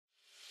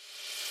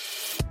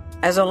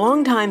As a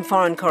long-time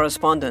foreign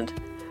correspondent,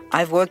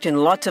 I've worked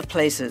in lots of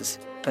places,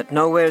 but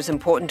nowhere as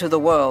important to the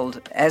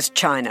world as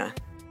China.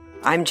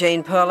 I'm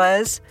Jane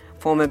Perlez,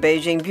 former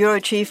Beijing bureau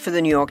chief for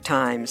the New York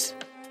Times.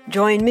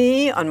 Join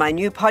me on my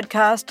new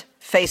podcast,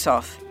 Face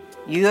Off,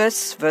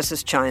 US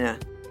versus China,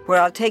 where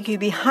I'll take you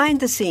behind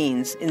the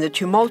scenes in the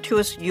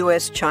tumultuous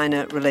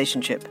US-China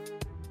relationship.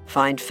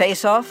 Find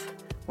Face Off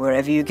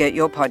wherever you get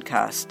your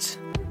podcasts.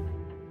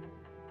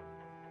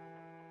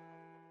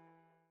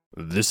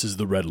 This is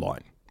The Red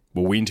Line,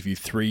 where we interview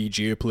three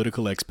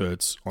geopolitical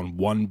experts on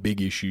one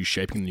big issue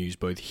shaping the news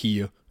both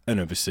here and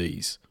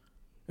overseas.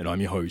 And I'm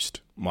your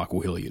host,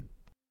 Michael Hilliard.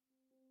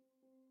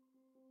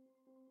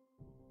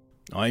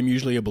 I am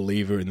usually a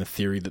believer in the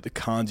theory that the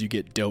cards you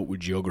get dealt with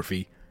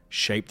geography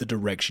shape the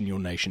direction your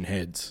nation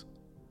heads.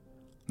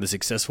 The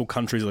successful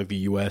countries like the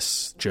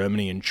US,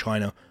 Germany, and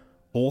China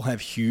all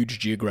have huge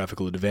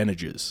geographical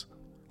advantages,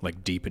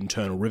 like deep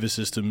internal river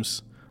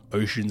systems,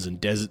 oceans and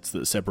deserts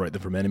that separate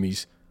them from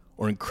enemies,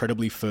 or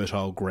incredibly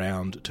fertile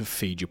ground to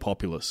feed your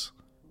populace.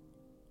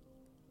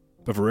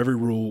 But for every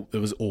rule,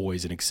 there was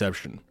always an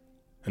exception,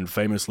 and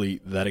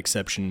famously, that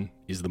exception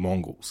is the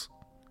Mongols.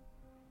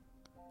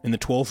 In the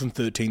 12th and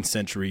 13th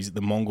centuries,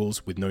 the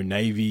Mongols, with no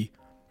navy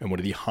and one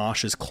of the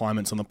harshest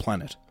climates on the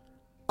planet,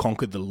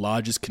 conquered the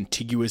largest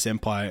contiguous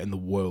empire in the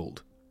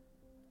world.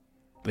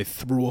 They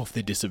threw off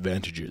their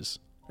disadvantages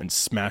and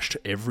smashed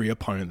every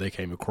opponent they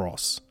came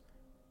across.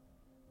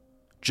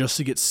 Just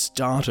to get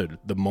started,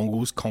 the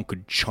Mongols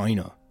conquered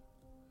China,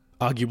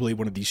 arguably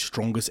one of the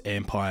strongest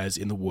empires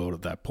in the world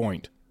at that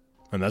point.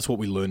 And that's what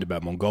we learned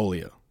about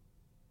Mongolia.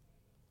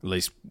 At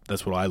least,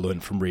 that's what I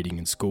learned from reading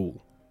in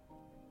school.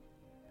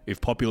 If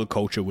popular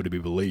culture were to be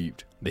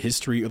believed, the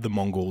history of the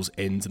Mongols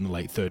ends in the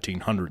late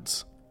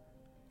 1300s,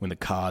 when the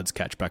cards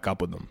catch back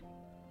up with them.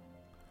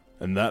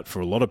 And that,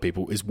 for a lot of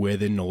people, is where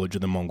their knowledge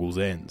of the Mongols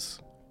ends.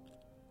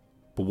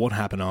 But what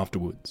happened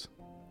afterwards?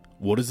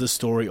 What is the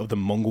story of the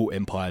Mongol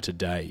Empire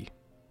today?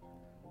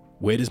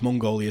 Where does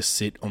Mongolia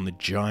sit on the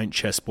giant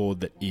chessboard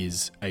that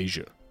is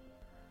Asia?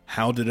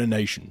 How did a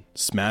nation,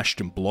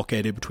 smashed and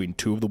blockaded between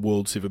two of the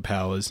world's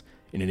superpowers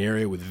in an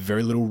area with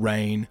very little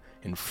rain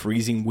and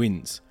freezing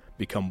winds,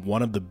 become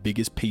one of the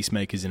biggest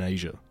peacemakers in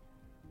Asia?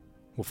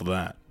 Well, for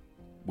that,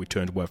 we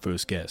turn to our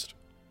first guest.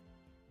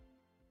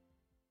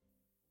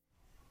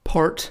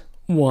 Part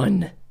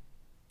 1.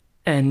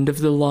 End of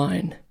the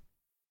line.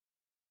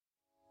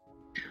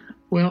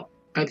 Well,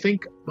 I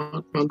think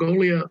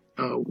Mongolia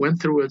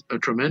went through a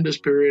tremendous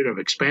period of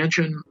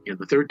expansion in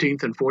the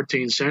 13th and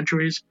 14th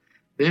centuries.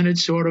 Then it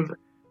sort of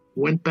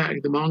went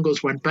back. The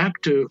Mongols went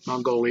back to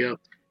Mongolia,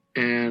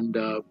 and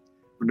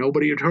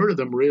nobody had heard of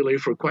them really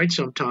for quite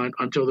some time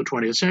until the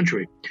 20th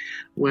century.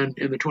 When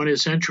in the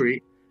 20th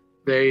century,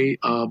 they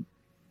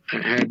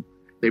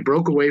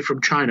broke away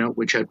from China,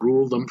 which had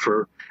ruled them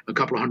for a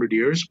couple of hundred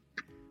years.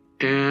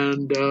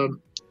 And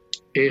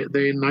in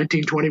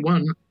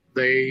 1921,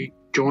 they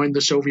joined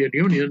the Soviet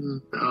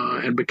Union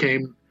and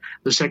became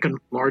the second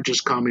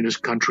largest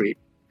communist country,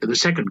 the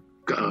second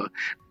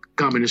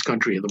communist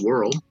country in the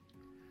world,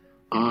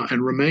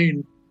 and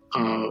remained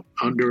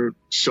under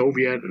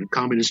Soviet and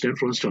communist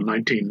influence till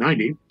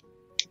 1990.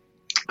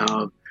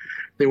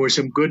 There were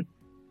some good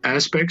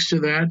aspects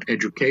to that.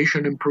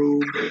 Education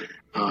improved,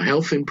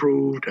 health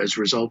improved as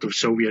a result of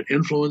Soviet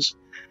influence,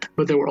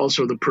 but there were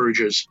also the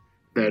purges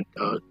that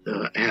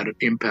had an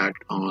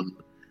impact on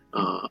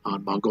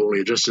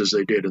Mongolia, just as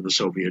they did in the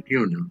Soviet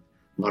Union.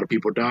 A lot of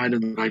people died in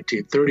the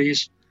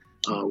 1930s,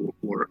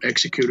 were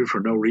executed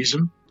for no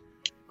reason,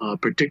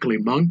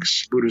 particularly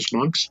monks, Buddhist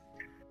monks.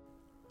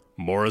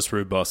 Morris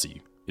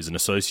Rubasi is an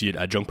associate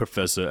adjunct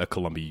professor at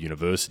Columbia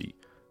University,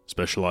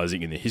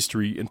 specializing in the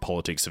history and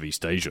politics of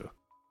East Asia.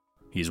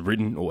 He has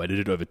written or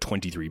edited over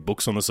 23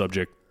 books on the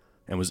subject,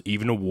 and was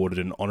even awarded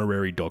an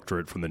honorary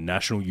doctorate from the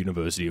National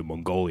University of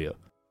Mongolia.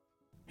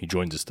 He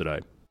joins us today.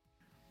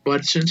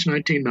 But since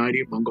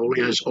 1990,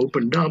 Mongolia has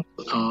opened up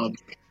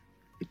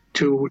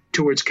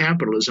towards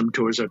capitalism,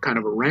 towards a kind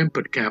of a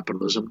rampant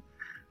capitalism,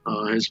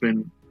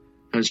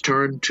 has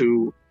turned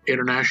to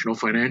international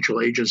financial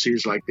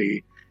agencies like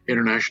the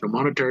International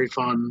Monetary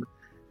Fund,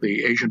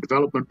 the Asian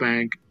Development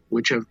Bank,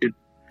 which have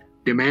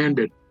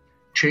demanded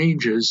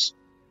changes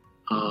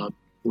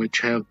which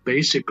have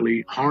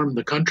basically harmed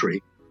the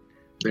country.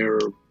 There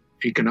are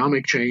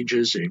economic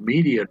changes,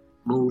 immediate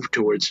move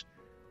towards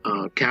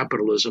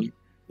capitalism,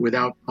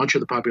 without much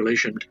of the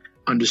population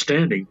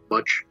understanding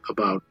much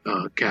about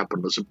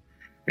capitalism.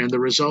 And the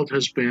result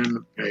has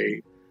been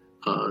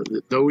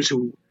those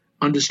who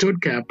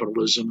understood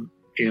capitalism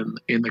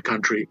in the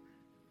country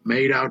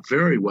made out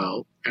very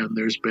well, and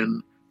there's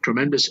been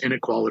tremendous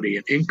inequality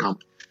in income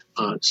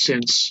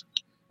since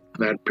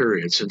that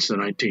period, since the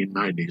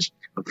 1990s.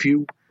 A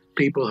few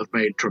people have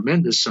made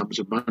tremendous sums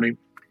of money,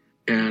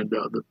 and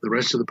the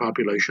rest of the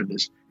population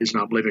is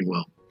not living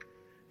well.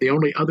 The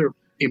only other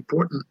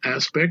important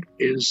aspect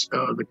is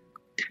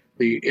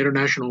the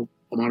international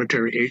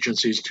monetary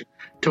agencies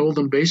told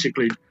them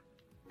basically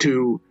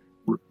to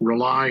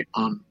rely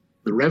on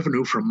the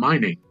revenue from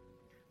mining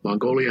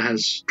Mongolia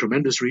has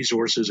tremendous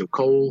resources of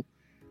coal,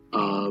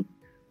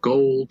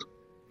 gold,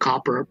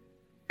 copper,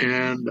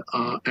 and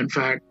in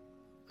fact,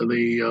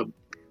 the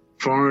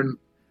foreign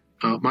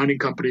mining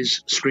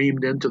companies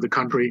streamed into the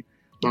country.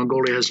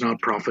 Mongolia has not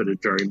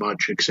profited very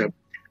much except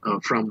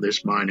from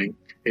this mining,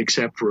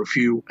 except for a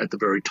few at the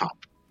very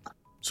top.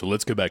 So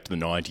let's go back to the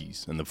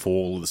 90s and the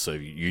fall of the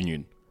Soviet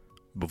Union.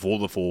 Before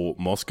the fall,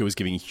 Moscow was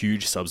giving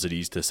huge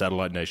subsidies to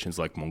satellite nations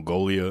like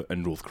Mongolia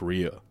and North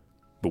Korea.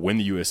 But when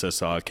the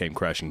USSR came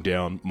crashing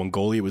down,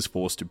 Mongolia was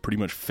forced to pretty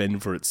much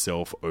fend for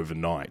itself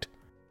overnight.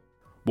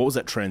 What was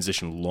that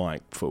transition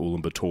like for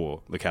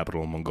Ulaanbaatar, the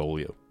capital of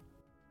Mongolia?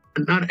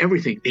 Not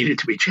everything needed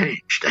to be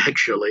changed,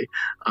 actually.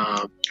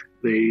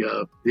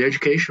 The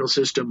educational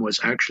system was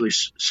actually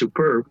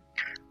superb.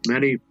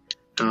 Many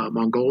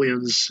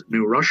Mongolians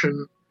knew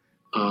Russian.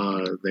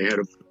 They had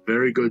a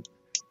very good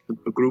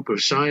group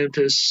of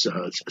scientists.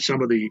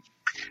 Some of the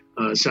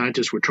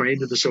scientists were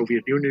trained in the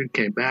Soviet Union,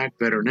 came back.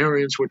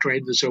 Veterinarians were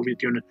trained in the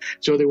Soviet Union.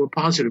 So there were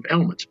positive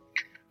elements.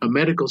 A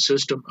medical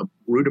system, a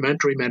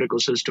rudimentary medical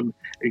system,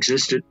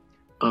 existed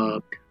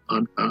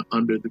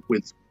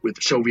with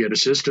Soviet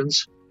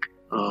assistance,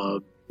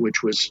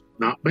 which was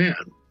not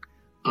bad.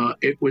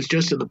 It was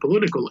just in the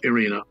political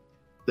arena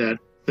that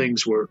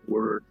things were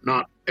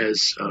not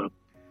as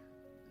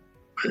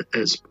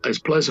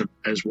pleasant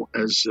as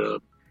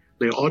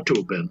they ought to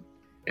have been.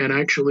 And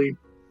actually,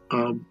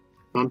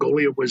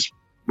 Mongolia was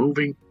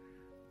moving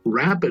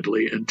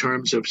rapidly in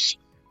terms of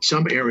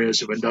some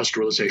areas of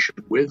industrialization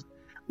with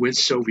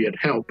Soviet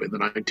help in the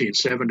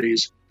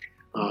 1970s.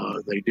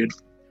 They did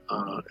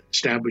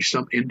establish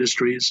some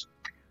industries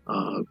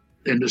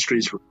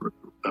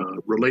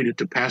related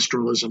to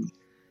pastoralism,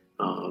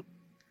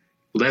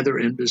 leather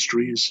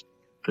industries,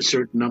 a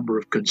certain number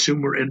of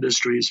consumer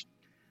industries.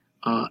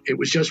 It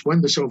was just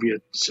when the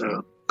Soviets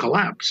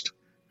collapsed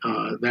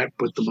that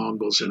put the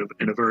Mongols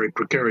in a very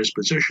precarious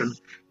position,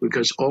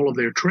 because all of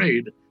their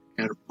trade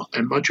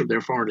and much of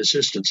their foreign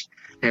assistance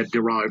had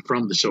derived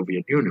from the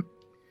Soviet Union.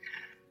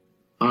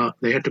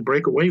 They had to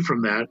break away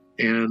from that,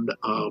 and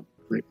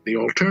the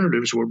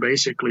alternatives were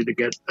basically to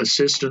get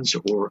assistance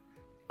or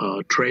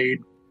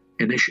trade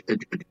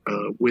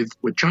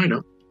with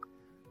China,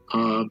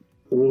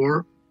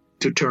 or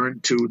to turn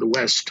to the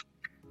West.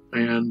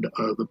 And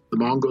the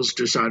Mongols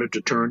decided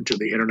to turn to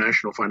the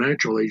international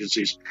financial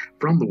agencies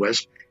from the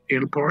West,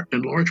 in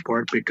large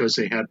part because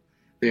they had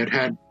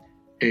an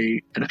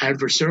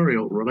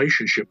adversarial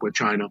relationship with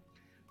China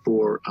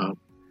for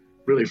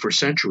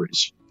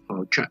centuries.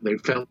 They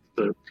felt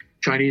the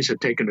Chinese had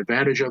taken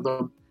advantage of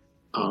them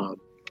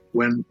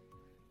when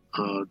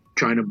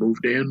China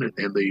moved in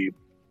the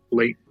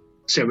late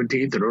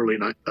 17th and early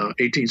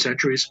 18th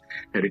centuries,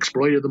 had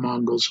exploited the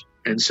Mongols,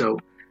 and so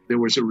there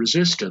was a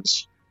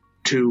resistance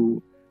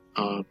to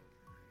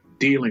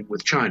dealing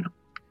with China.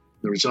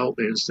 The result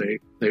is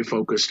they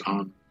focused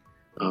on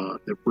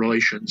the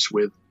relations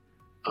with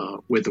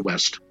the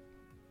West.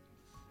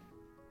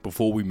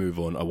 Before we move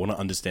on, I want to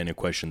understand a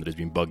question that has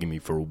been bugging me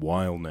for a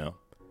while now.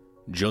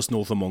 Just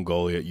north of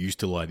Mongolia used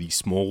to lie the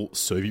small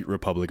Soviet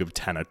Republic of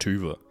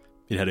Tanatuva.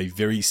 It had a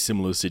very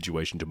similar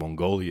situation to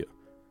Mongolia.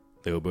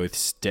 They were both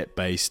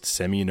steppe-based,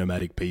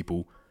 semi-nomadic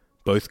people,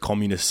 both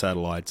communist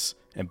satellites,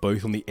 and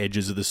both on the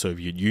edges of the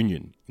Soviet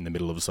Union, in the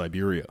middle of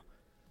Siberia.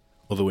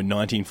 Although in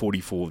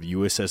 1944 the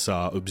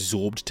USSR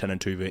absorbed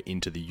Tanatuva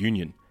into the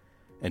Union,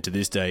 and to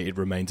this day it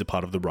remains a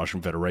part of the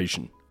Russian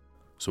Federation.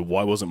 So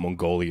why wasn't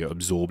Mongolia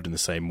absorbed in the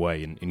same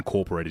way and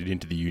incorporated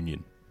into the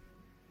Union?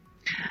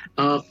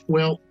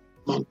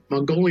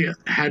 Mongolia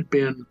had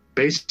been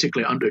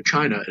basically under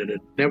China. It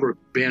had never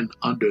been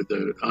under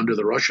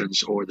the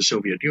Russians or the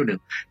Soviet Union.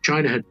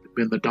 China had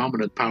been the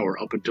dominant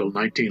power up until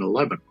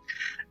 1911,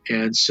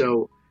 and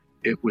so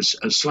it was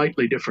a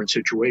slightly different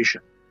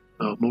situation.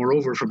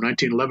 Moreover, from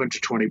 1911 to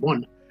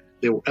 21,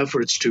 there were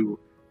efforts to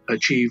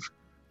achieve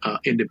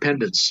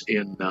independence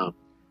in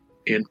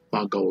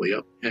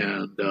Mongolia,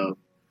 and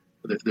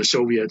the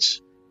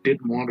Soviets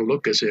didn't want to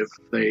look as if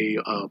they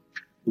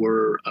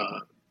were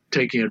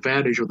taking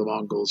advantage of the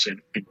Mongols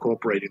and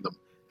incorporating them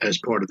as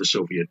part of the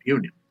Soviet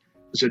Union.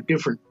 There's a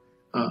different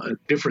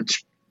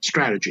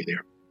strategy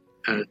there,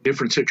 a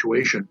different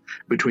situation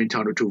between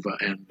Tanatuva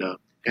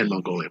and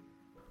Mongolia.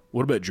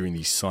 What about during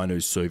the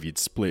Sino-Soviet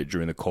split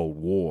during the Cold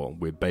War,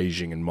 where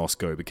Beijing and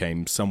Moscow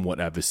became somewhat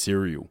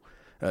adversarial?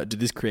 Did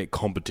this create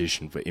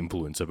competition for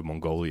influence over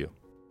Mongolia?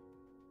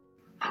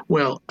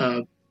 Well,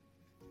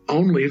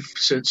 only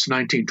since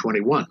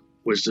 1921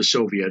 was the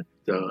Soviet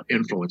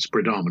influence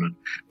predominant.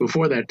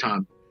 Before that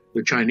time,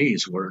 the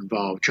Chinese were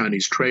involved,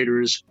 Chinese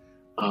traders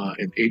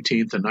in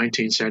 18th and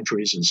 19th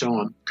centuries and so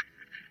on.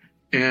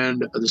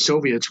 And the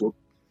Soviets were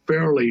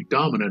fairly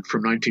dominant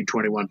from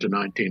 1921 to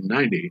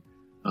 1990,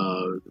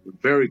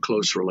 very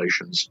close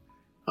relations.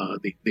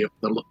 The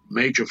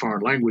major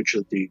foreign language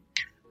that the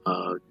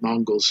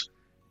Mongols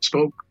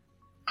spoke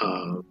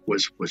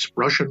was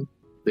Russian.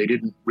 They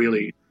didn't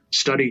really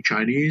study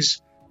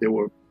Chinese. There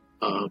were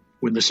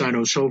when the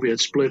Sino-Soviet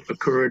split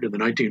occurred in the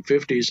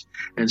 1950s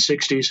and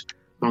 60s,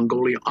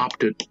 Mongolia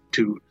opted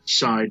to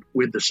side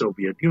with the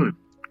Soviet Union.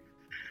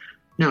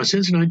 Now,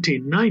 since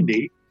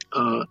 1990,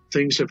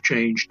 things have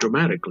changed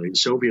dramatically. The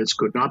Soviets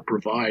could not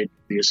provide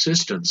the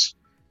assistance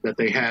that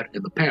they had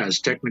in the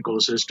past, technical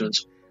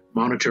assistance,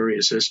 monetary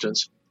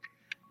assistance.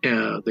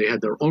 They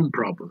had their own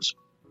problems.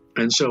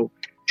 And so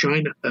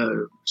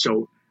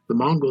so the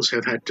Mongols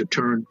have had to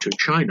turn to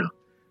China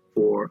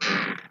for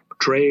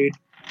trade,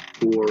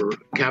 for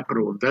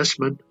capital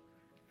investment,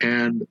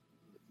 and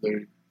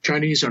the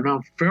Chinese are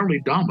now fairly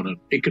dominant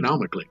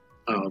economically.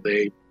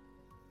 They're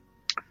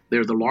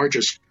the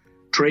largest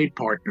trade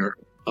partner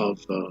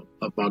of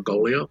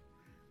Mongolia.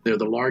 They're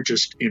the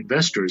largest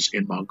investors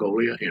in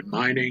Mongolia, in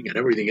mining and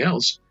everything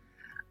else.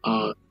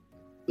 The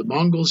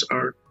Mongols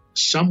are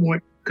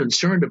somewhat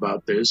concerned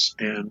about this,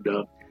 and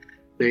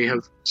they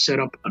have set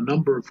up a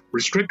number of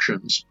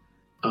restrictions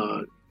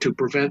to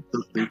prevent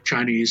the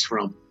Chinese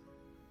from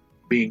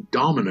being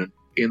dominant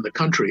in the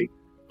country,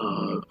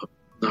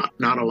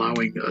 not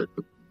allowing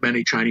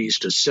many Chinese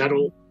to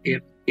settle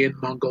in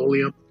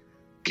Mongolia,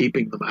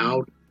 keeping them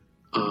out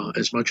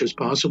as much as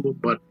possible.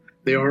 But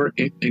they are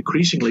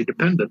increasingly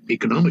dependent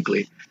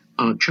economically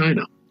on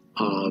China.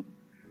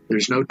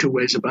 There's no two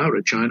ways about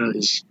it. China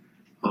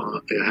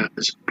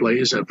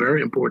plays a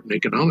very important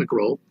economic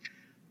role,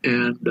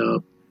 and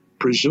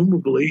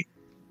presumably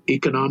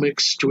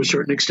economics, to a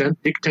certain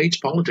extent, dictates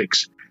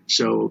politics.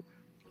 So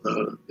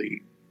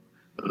the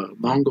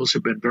Mongols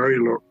have been very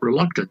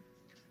reluctant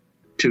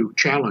to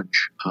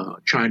challenge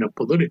China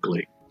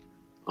politically,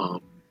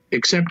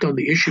 except on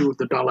the issue of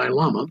the Dalai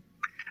Lama.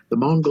 The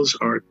Mongols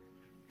were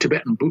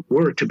Tibetan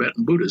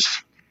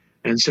Buddhists,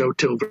 and so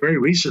till very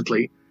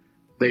recently,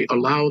 they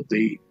allowed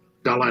the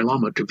Dalai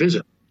Lama to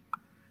visit.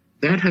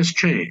 That has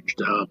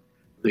changed.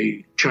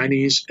 The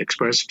Chinese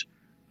expressed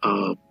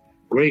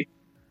great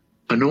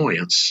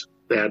annoyance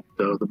that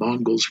the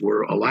Mongols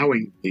were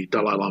allowing the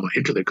Dalai Lama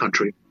into the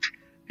country,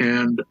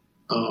 and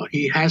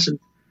he hasn't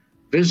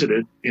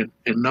visited in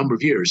a number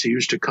of years. He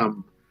used to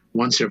come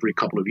once every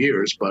couple of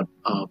years, but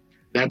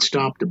that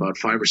stopped about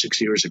 5 or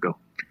 6 years ago.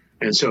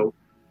 And so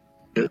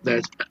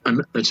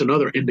that's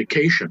another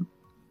indication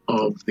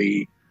of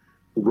the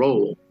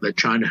role that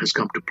China has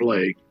come to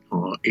play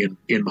in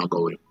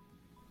Mongolia.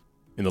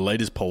 In the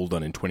latest poll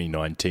done in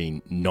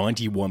 2019,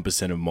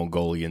 91% of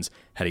Mongolians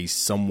had a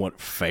somewhat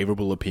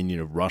favourable opinion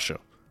of Russia,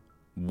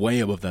 way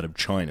above that of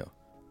China.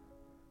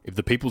 If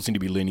the people seem to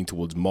be leaning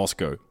towards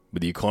Moscow,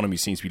 but the economy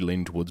seems to be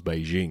leaning towards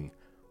Beijing,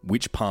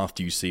 which path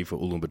do you see for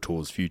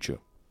Ulaanbaatar's future?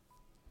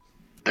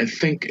 I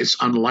think it's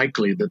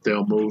unlikely that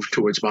they'll move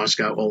towards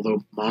Moscow,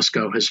 although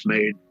Moscow has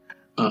made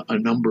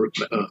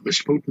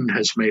Mr. Putin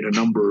has made a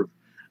number of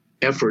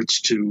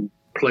efforts to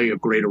play a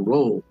greater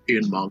role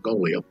in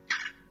Mongolia.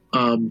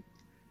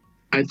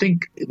 I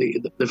think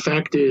the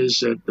fact is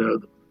that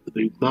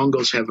the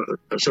Mongols have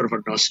a sort of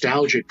a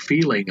nostalgic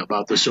feeling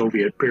about the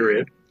Soviet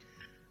period,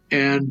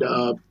 and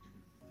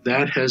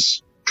that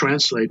has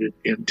translated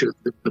into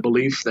the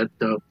belief that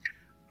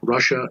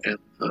Russia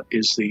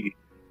is the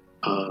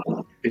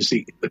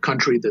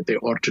country that they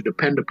ought to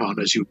depend upon,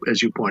 as you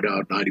point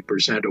out,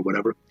 90% or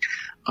whatever.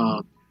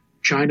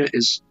 China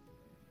is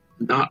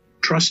not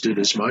trusted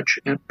as much,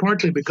 and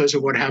partly because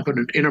of what happened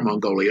in Inner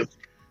Mongolia.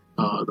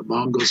 The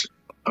Mongols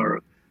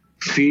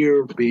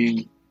fear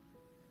being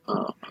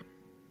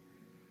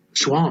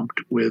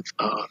swamped with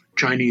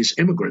Chinese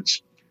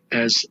immigrants,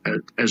 as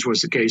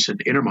was the case in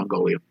Inner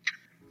Mongolia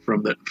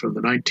from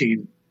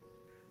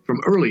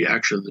early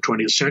actually in the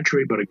 20th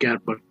century, but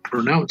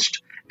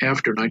pronounced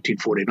after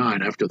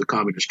 1949, after the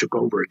communists took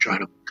over in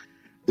China.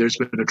 There's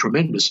been a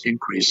tremendous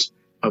increase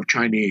of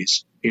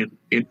Chinese in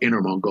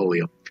Inner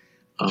Mongolia.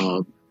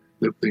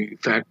 The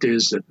fact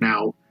is that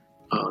now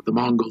the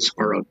Mongols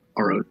are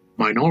a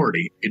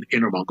minority in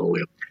Inner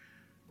Mongolia.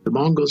 The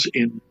Mongols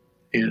in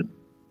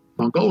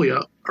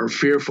Mongolia are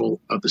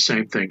fearful of the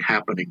same thing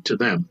happening to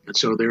them, and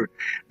so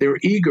they're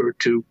eager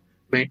to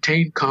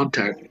maintain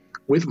contact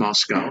with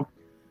Moscow.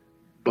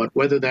 But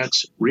whether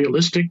that's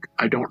realistic,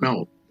 I don't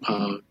know.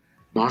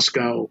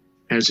 Moscow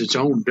has its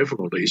own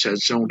difficulties, has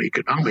its own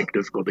economic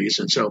difficulties,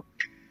 and so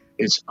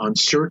it's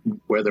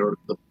uncertain whether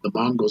the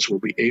Mongols will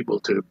be able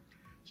to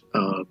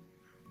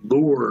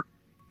lure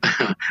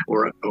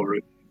or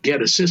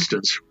get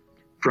assistance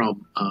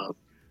from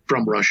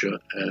Russia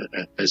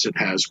as it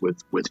has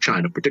with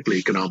China, particularly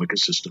economic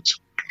assistance.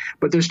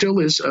 But there still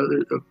is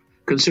a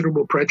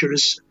considerable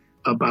prejudice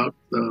about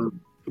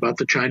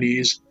the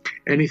Chinese.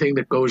 Anything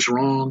that goes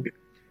wrong,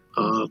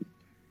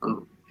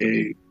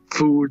 a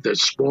food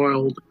that's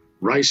spoiled,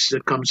 rice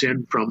that comes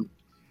in from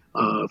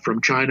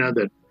China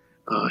that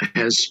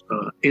has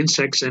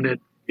insects in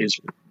it, is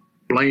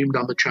blamed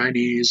on the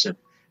Chinese,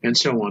 and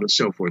so on and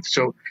so forth.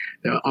 So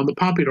on the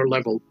popular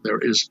level, there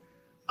is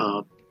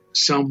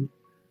some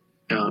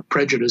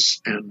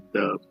prejudice and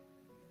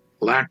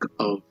lack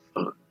of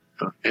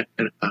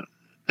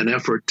an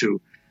effort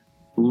to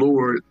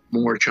lure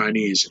more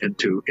Chinese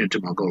into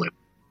Mongolia.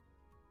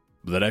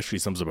 But that actually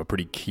sums up a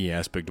pretty key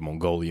aspect of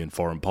Mongolian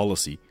foreign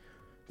policy.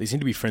 They seem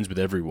to be friends with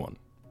everyone.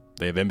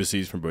 They have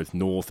embassies from both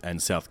North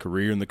and South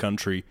Korea in the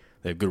country.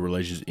 They have good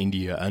relations with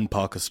India and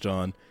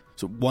Pakistan.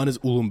 So why does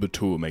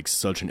Ulaanbaatar make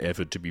such an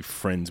effort to be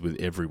friends with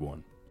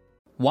everyone?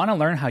 Want to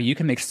learn how you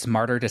can make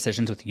smarter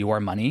decisions with your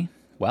money?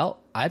 Well,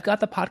 I've got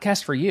the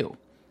podcast for you.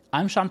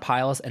 I'm Sean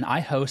Piles, and I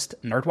host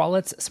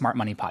NerdWallet's Smart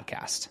Money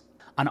Podcast.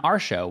 On our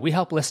show, we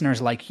help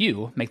listeners like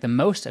you make the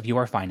most of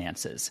your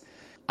finances.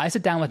 I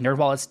sit down with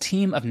NerdWallet's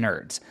team of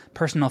nerds,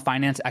 personal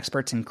finance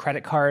experts in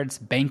credit cards,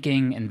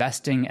 banking,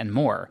 investing, and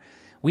more.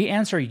 We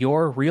answer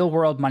your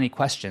real-world money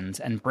questions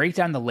and break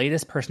down the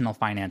latest personal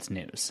finance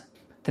news.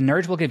 The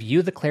nerds will give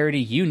you the clarity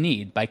you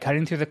need by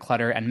cutting through the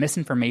clutter and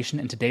misinformation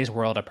in today's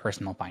world of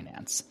personal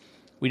finance.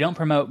 We don't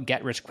promote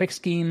get-rich-quick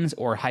schemes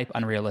or hype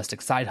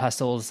unrealistic side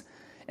hustles.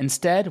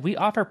 Instead, we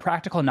offer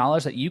practical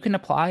knowledge that you can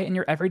apply in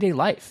your everyday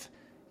life.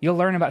 You'll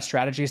learn about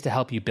strategies to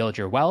help you build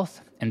your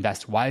wealth,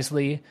 invest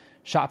wisely,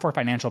 shop for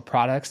financial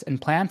products,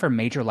 and plan for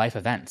major life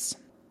events.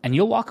 And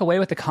you'll walk away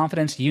with the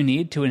confidence you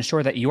need to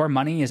ensure that your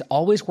money is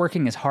always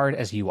working as hard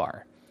as you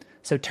are.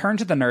 So turn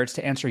to the nerds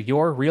to answer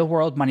your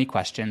real-world money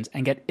questions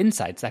and get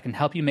insights that can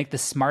help you make the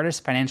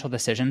smartest financial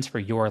decisions for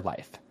your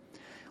life.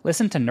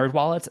 Listen to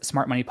NerdWallet's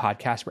Smart Money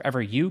Podcast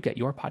wherever you get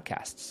your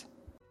podcasts.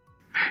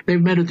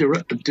 They've made a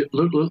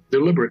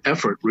deliberate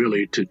effort,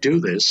 really, to do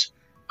this.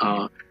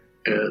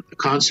 The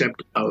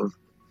concept of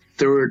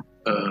third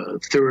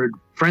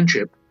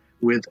friendship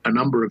with a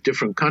number of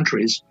different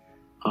countries.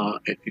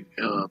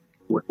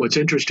 What's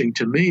interesting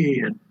to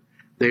me, and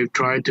they've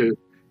tried to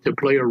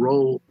play a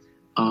role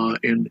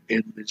in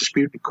the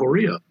dispute in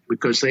Korea,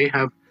 because they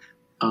have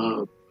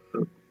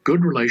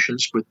good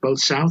relations with both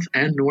South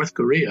and North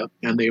Korea,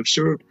 and they have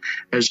served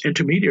as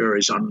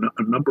intermediaries on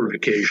a number of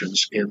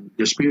occasions in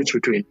disputes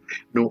between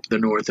the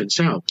North and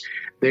South.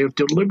 They have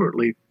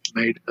deliberately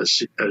made a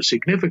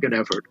significant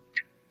effort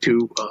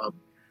to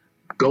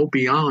go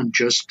beyond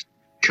just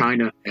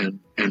China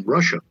and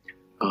Russia.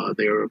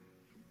 They are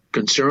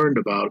concerned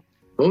about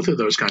both of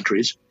those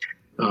countries,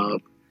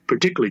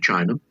 particularly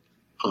China.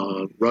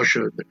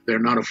 Russia, they're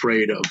not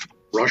afraid of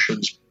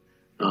Russians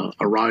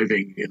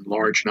arriving in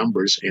large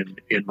numbers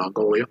in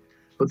Mongolia,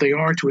 but they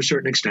are, to a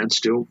certain extent,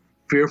 still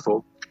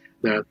fearful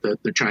that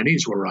the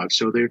Chinese will arrive.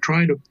 So they're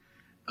trying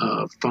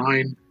to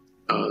find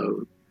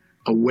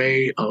a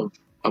way of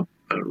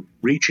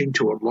reaching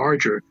to a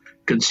larger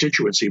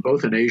constituency,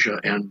 both in Asia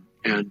and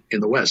in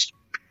the West.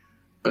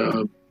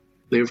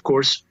 They, of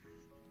course,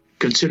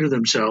 consider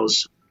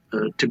themselves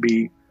to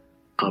be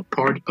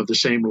part of the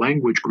same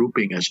language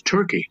grouping as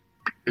Turkey.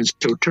 And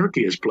so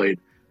Turkey has played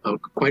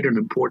quite an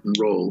important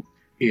role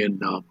in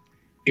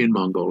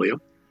Mongolia.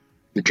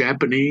 The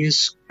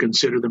Japanese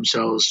consider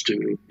themselves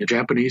the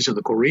Japanese and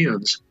the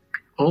Koreans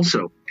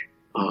also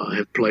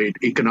have played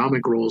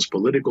economic roles,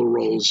 political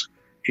roles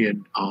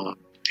in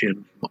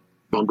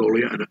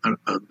Mongolia. And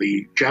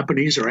the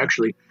Japanese are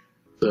actually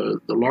the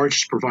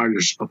largest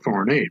providers of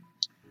foreign aid.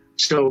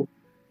 So,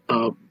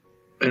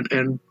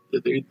 and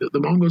the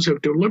Mongols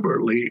have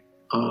deliberately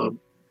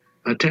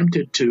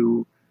attempted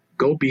to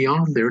go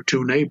beyond their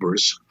two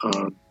neighbors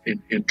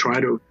and try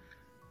to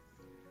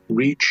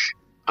reach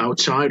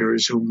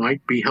outsiders who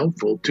might be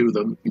helpful to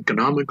them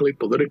economically,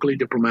 politically,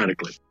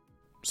 diplomatically.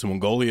 So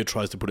Mongolia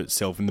tries to put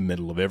itself in the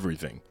middle of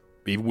everything.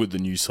 Even with the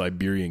new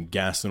Siberian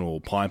gas and oil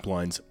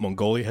pipelines,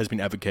 Mongolia has been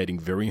advocating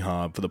very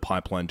hard for the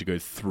pipeline to go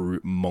through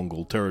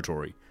Mongol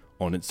territory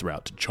on its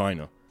route to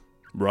China,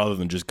 rather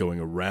than just going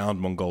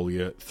around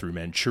Mongolia through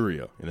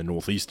Manchuria in the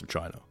northeast of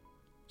China.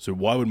 So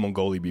why would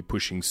Mongolia be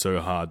pushing so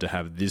hard to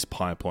have this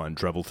pipeline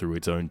travel through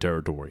its own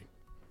territory?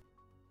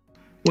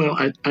 Well,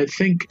 I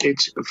think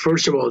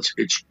first of all,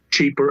 it's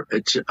cheaper.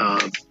 It's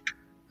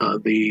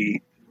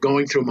the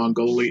going through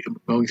Mongolia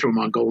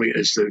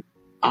is the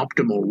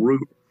optimal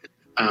route,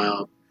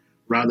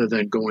 rather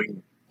than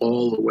going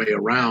all the way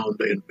around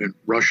in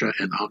Russia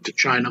and on to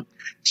China.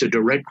 It's a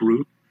direct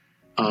route.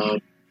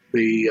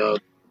 The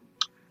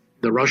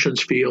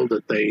Russians feel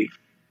that they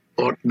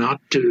ought not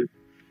to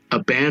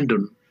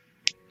abandon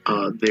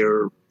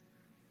their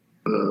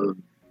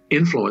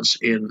influence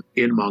in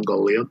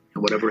Mongolia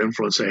and whatever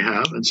influence they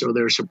have, and so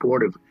they're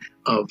supportive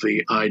of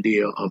the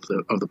idea of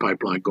the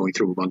pipeline going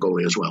through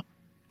Mongolia as well.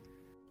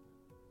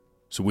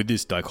 So with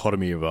this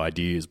dichotomy of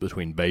ideas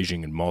between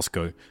Beijing and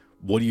Moscow,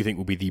 what do you think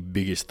will be the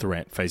biggest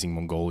threat facing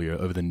Mongolia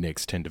over the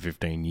next 10 to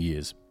 15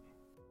 years?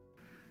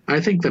 I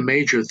think the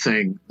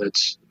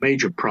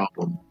major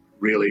problem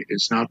really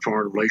is not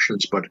foreign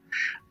relations, but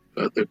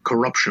the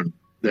corruption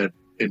that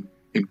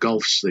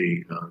engulfs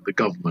the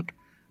government.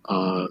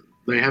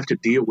 They have to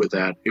deal with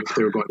that if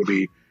they're going to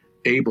be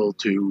able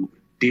to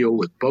deal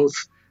with both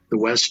the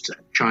West,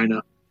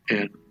 China,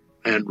 and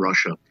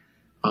Russia.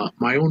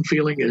 My own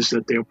feeling is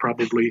that they'll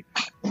probably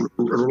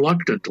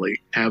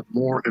reluctantly have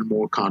more and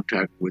more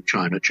contact with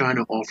China.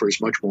 China offers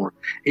much more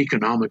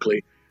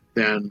economically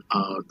than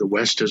the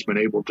West has been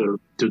able to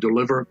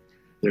deliver.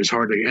 There's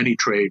hardly any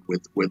trade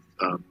with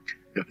the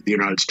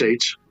United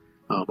States.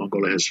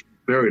 Mongolia has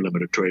very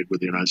limited trade with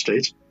the United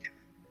States.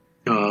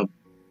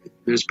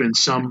 There's been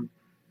some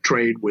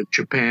trade with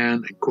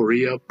Japan and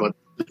Korea, but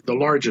the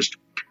largest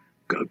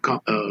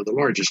the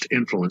largest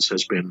influence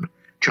has been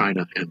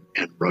China and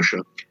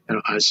Russia,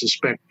 and I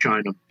suspect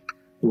China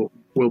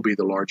will be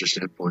the largest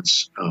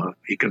influence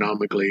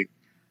economically,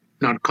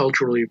 not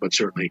culturally, but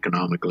certainly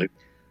economically.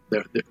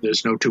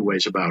 There's no two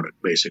ways about it,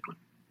 basically.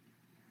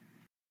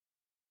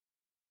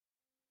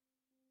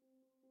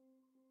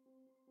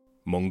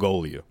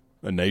 Mongolia,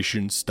 a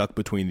nation stuck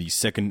between the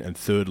second and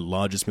third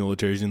largest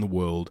militaries in the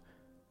world,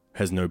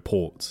 has no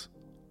ports.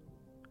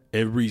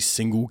 Every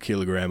single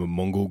kilogram of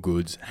Mongol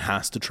goods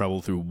has to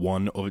travel through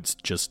one of its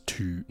just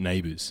two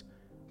neighbours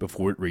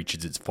before it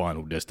reaches its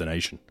final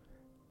destination.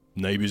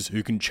 Neighbours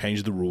who can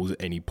change the rules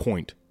at any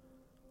point,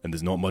 and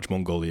there's not much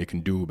Mongolia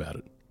can do about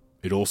it.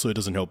 It also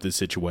doesn't help this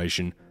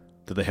situation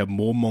that they have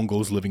more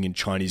Mongols living in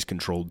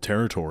Chinese-controlled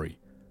territory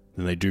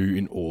than they do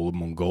in all of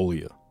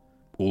Mongolia.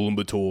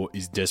 Ulaanbaatar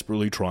is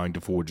desperately trying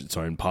to forge its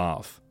own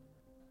path,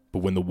 but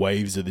when the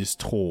waves are this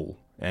tall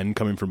and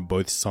coming from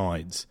both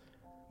sides,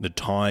 the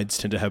tides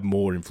tend to have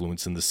more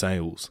influence than the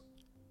sails,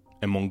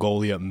 and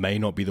Mongolia may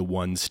not be the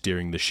one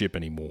steering the ship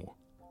anymore.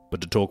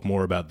 But to talk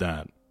more about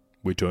that,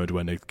 we turn to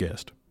our next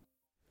guest.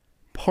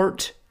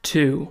 Part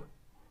 2.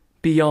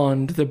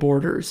 Beyond the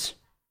Borders.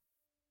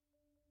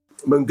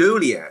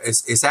 Mongolia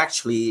is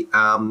actually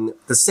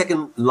the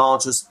second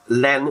largest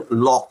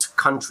landlocked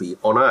country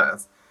on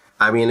Earth.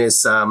 I mean,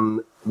 it's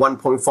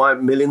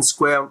 1.5 million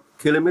square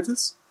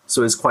kilometers,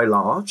 so it's quite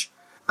large.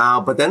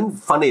 But then,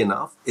 funny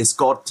enough, it's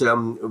got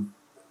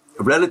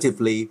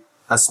relatively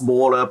a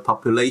smaller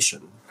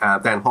population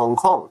than Hong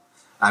Kong.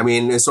 I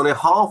mean, it's only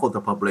half of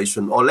the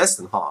population, or less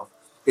than half.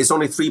 It's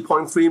only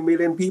 3.3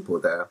 million people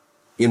there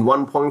in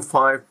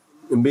 1.5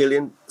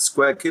 million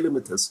square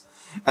kilometers.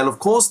 And of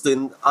course,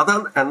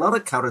 another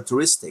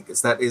characteristic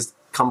is that it's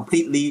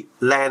completely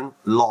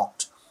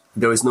landlocked.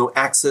 There is no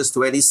access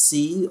to any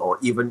sea or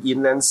even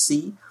inland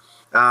sea.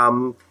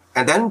 And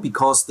then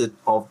because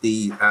of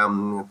the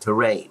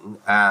terrain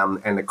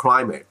and the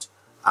climate,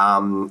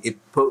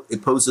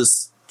 it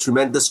poses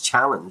tremendous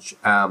challenge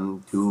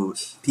to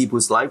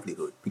people's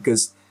livelihood,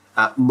 because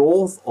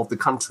north of the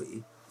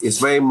country is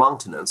very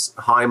mountainous,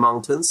 high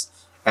mountains,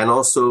 and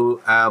also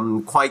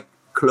quite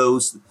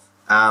close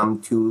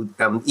to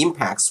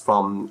impacts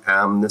from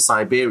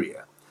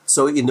Siberia.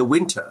 So in the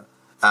winter,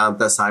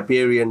 the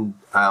Siberian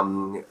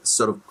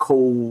sort of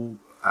cold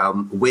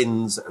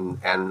winds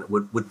and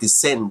would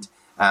descend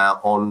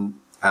on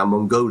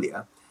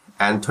Mongolia,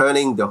 and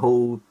turning the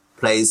whole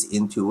place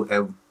into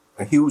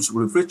a huge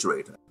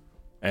refrigerator.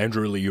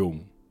 Andrew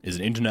Leung is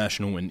an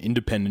international and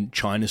independent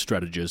China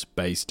strategist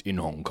based in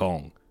Hong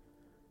Kong.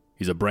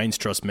 He's a Brains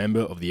Trust member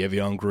of the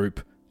Evian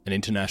Group, an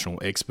international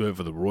expert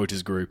for the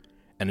Reuters Group,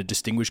 and a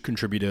distinguished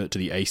contributor to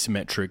the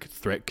Asymmetric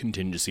Threat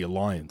Contingency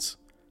Alliance,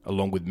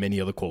 along with many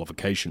other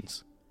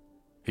qualifications.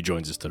 He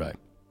joins us today.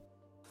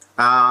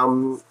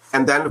 And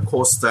then, of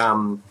course,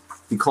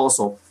 because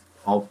of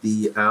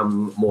the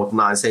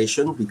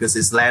modernization, because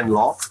it's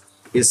landlocked,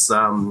 it's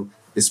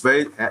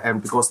very,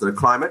 and because of the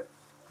climate,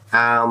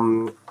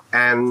 and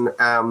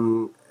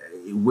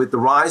with the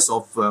rise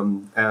of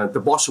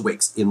the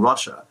Bolsheviks in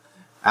Russia,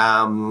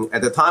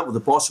 at the time of the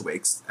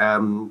Bolsheviks,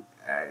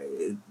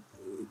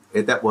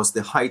 that was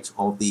the height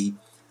of the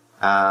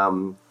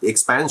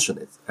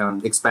expansion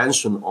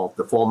of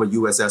the former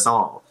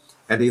USSR.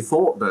 And they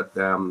thought that,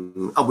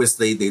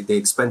 obviously, they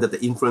expanded the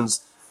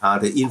influence,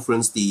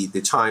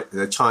 the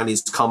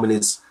Chinese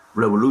Communist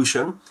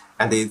Revolution,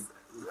 and they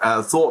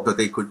thought that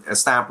they could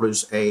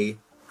establish a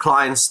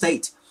client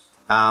state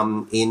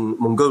in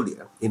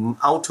Mongolia, in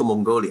Outer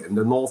Mongolia, in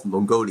the North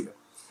Mongolia.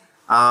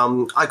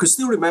 I could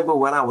still remember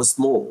when I was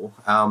small,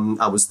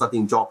 I was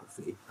studying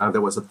geography.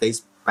 There was a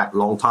place back a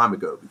long time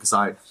ago, because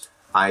I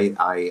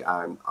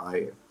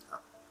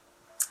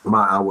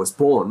was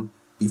born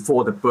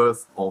before the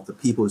birth of the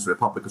People's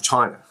Republic of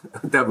China.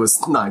 That was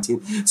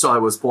so I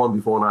was born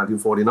before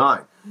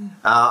 1949.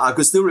 I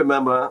could still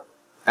remember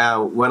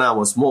when I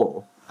was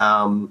small,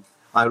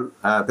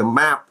 the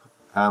map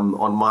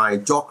on my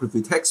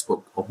geography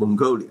textbook of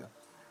Mongolia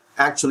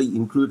actually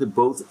included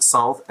both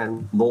South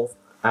and North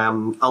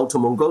Outer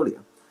Mongolia.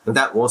 And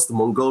that was the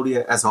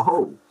Mongolia as a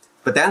whole.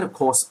 But then, of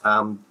course,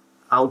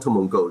 Outer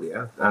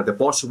Mongolia, the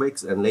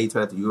Bolsheviks and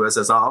later the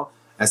USSR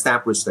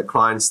established a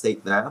client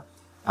state there.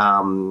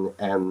 And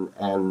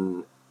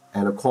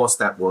of course,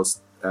 that was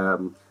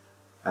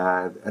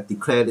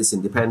declared its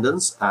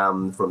independence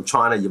from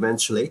China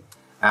eventually.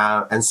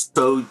 And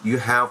so you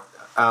have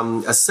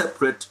a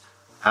separate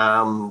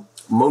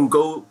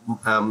Mongolia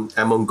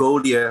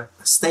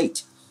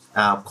state.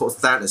 Of course,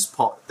 that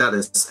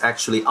is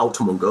actually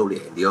Outer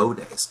Mongolia in the old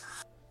days.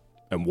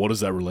 And what is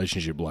that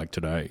relationship like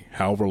today?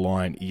 How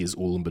reliant is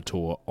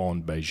Ulaanbaatar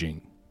on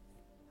Beijing?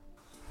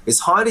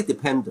 It's highly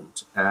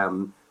dependent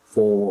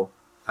for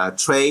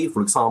trade.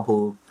 For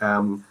example,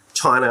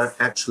 China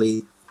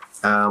actually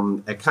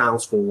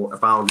accounts for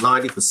about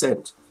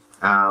 90%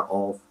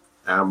 of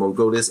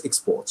Mongolia's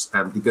exports,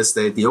 because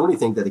the only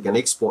thing that they can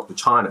export to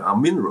China are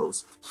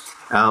minerals.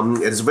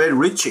 It's very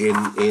rich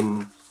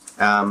in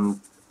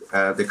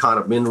the kind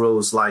of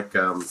minerals like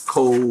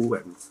coal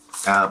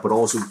but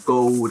also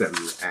gold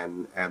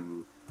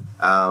and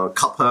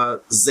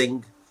copper,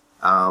 zinc,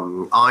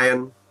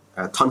 iron,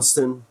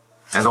 tungsten,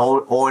 and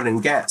oil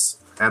and gas.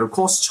 And of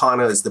course,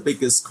 China is the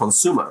biggest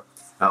consumer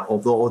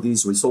of all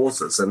these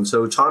resources. And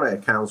so China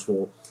accounts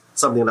for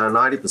something like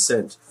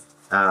 90%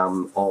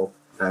 of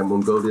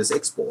Mongolia's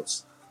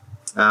exports.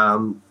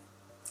 And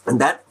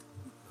that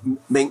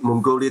make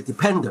Mongolia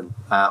dependent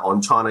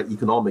on China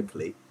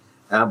economically.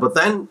 But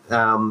then,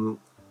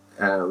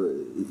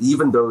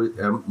 even though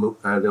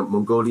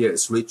Mongolia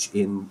is rich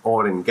in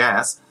oil and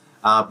gas,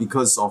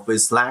 because of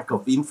its lack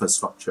of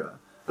infrastructure,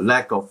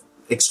 lack of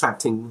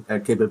extracting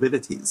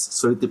capabilities,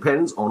 so it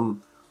depends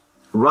on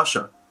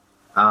Russia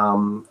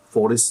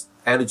for its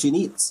energy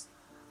needs.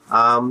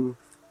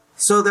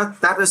 So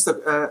that is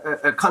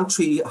a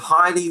country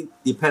highly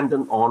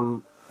dependent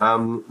on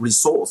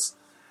resource.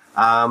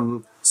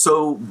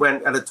 So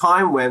at a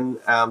time when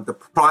the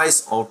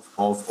price of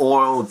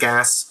oil,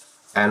 gas,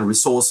 and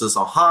resources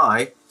are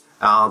high,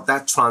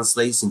 that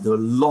translates into a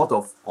lot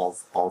of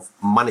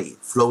money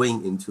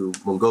flowing into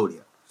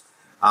Mongolia.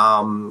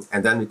 And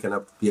then we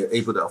can be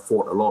able to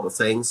afford a lot of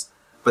things.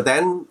 But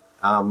then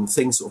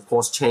things, of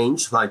course,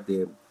 change, like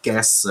the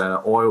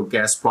oil,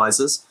 gas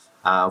prices.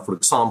 For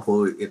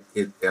example,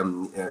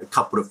 a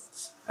couple of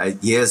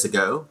years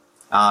ago,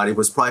 it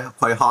was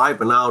quite high,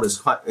 but now it's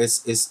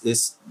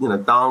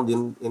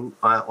down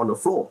on the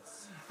floor.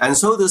 And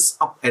so this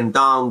up and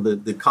down,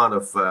 the kind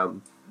of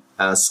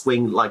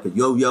swing like a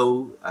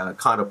yo-yo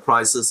kind of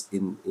prices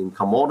in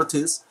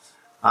commodities,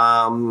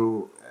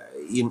 turn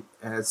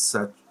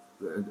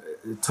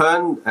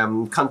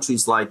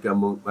countries like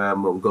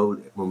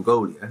Mongolia,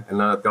 and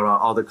there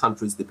are other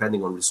countries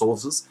depending on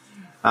resources,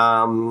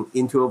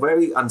 into a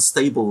very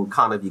unstable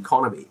kind of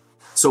economy.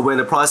 So when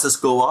the prices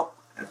go up,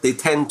 they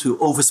tend to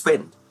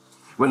overspend.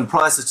 When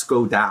prices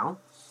go down,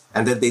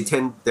 and then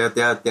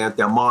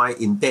they're more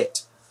in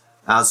debt.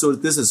 So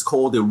this is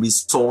called the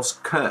resource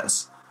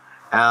curse.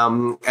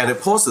 And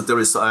of course, there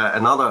is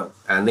another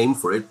name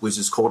for it, which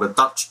is called a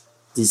Dutch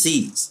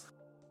disease.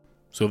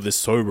 So if they're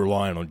so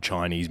reliant on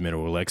Chinese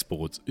mineral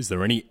exports, is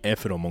there any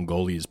effort on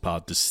Mongolia's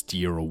part to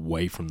steer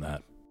away from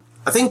that?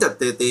 I think that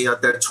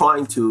they're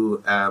trying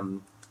to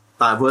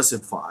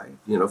diversify,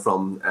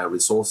 from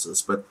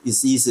resources, but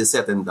it's easier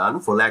said than done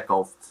for lack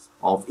of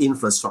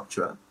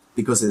infrastructure,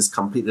 because it's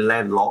completely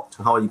landlocked.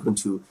 How are you going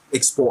to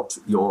export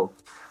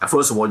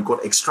first of all, you've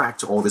got to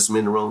extract all these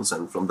minerals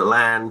and from the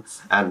land,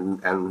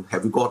 and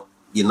have you got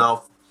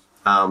enough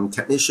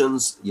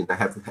technicians,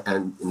 have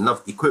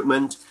enough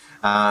equipment,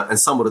 and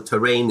some of the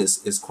terrain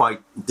is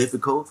quite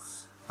difficult.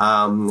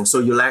 So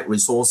you lack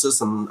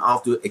resources, and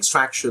after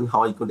extraction,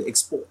 how are you going to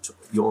export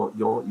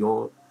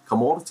your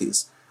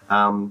commodities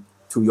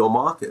to your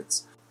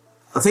markets?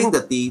 I think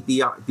that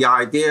the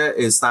idea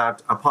is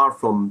that apart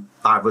from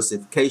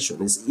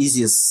diversification, it's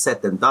easier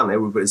said than done.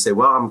 Everybody say,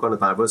 well, I'm going to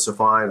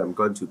diversify and I'm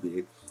going to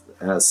be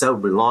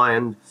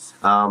self-reliant.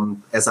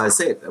 As I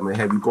said,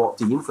 have you got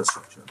the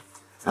infrastructure?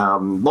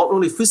 Not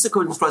only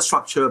physical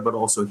infrastructure, but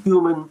also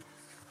human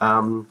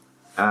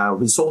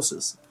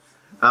resources.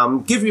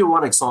 Give you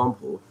one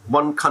example.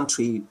 One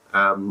country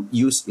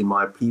used in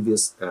my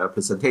previous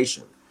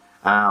presentation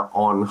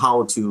on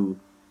how to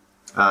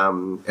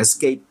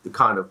escape the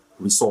kind of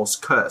resource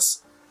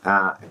curse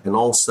and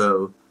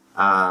also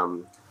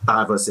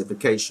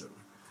diversification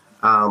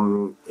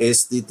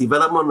is the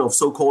development of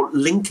so-called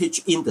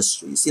linkage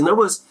industries. In other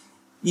words,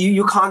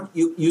 you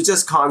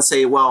just can't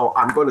say, well,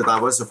 I'm going to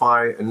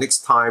diversify and next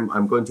time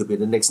I'm going to be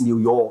the next New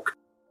York.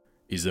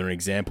 Is there an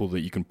example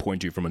that you can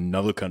point to from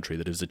another country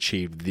that has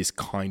achieved this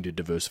kind of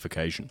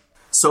diversification?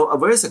 So a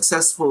very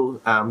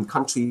successful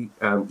country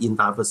in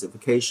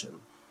diversification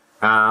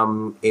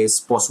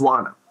is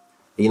Botswana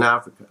in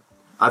Africa.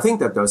 I think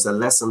that there's a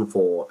lesson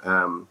for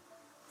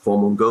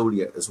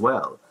Mongolia as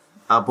well.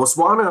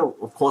 Botswana,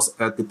 of course,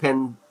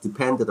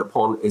 depended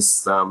upon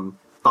its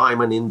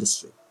diamond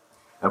industry.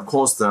 Of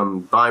course,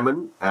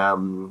 diamond,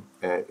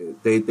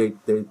 they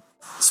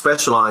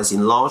specialize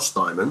in large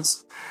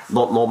diamonds,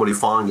 not normally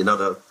found in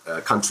other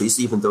countries,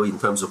 even though in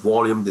terms of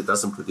volume, they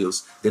don't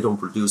produce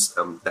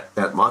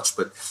that much,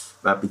 but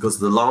because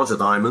of the larger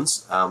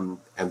diamonds, and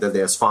then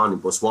they're found in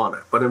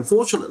Botswana. But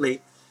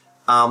unfortunately,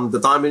 the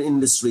diamond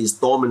industry is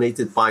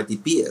dominated by De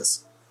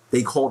Beers.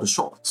 They call the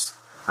shots,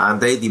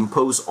 and they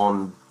impose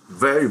on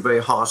very,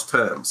 very harsh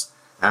terms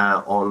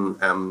on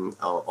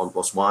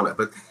Botswana.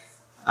 But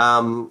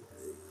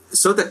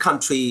so the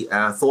country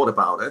thought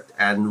about it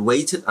and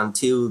waited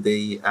until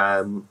this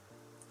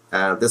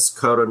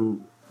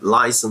current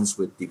license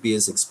with De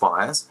Beers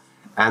expires,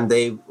 and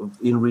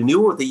in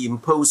renewal they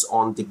impose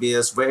on De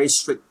Beers very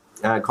strict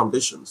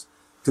conditions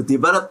to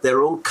develop their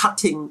own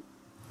cutting.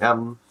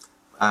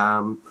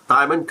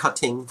 Diamond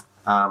cutting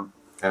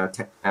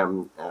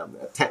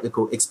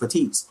technical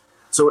expertise.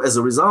 So as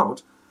a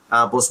result,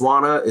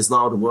 Botswana is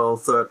now the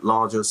world's third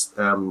largest,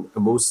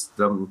 most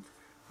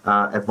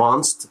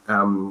advanced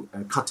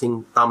diamond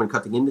cutting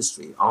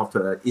industry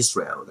after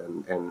Israel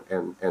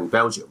and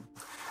Belgium,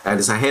 and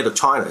is ahead of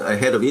China,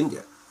 ahead of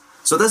India.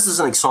 So this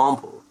is an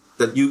example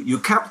that you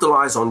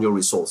capitalize on your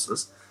resources,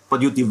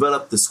 but you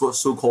develop the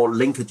so-called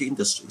linkage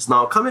industries.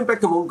 Now, coming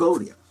back to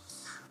Mongolia,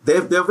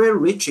 they're very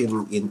rich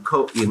in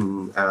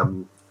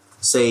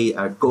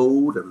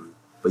gold,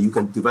 but you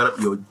can develop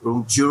your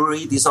own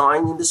jewelry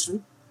design industry,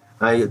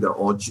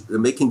 or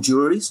making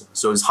jewelries.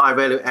 So it's high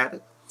value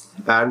added.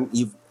 And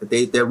if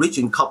they're rich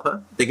in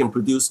copper, they can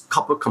produce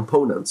copper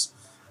components.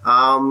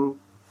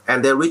 And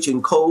they're rich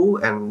in coal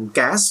and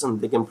gas,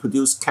 and they can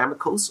produce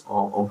chemicals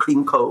or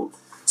clean coal.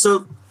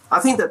 So I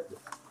think that,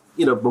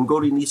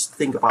 Mongolia needs to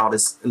think about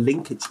its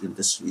linkage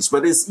industries,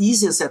 but it's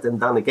easier said than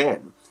done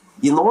again.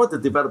 In order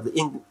to develop the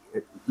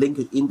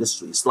linkage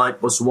industries like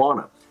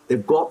Botswana,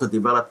 they've got to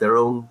develop their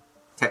own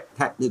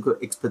technical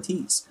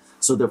expertise.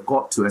 So they've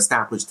got to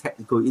establish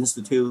technical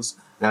institutes.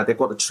 They've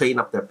got to train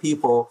up their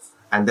people.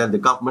 And then the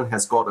government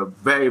has got a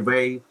very,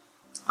 very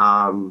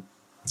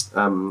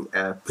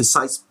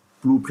precise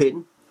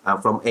blueprint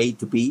from A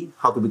to B.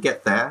 How do we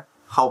get there?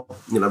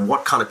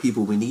 What kind of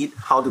people we need?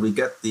 How do we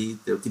get the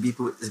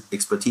people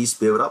expertise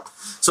built up?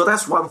 So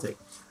that's one thing.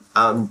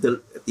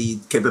 The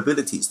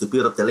capabilities to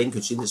build up the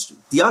linkage industry.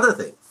 The other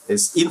thing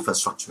is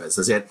infrastructure, as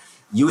I said,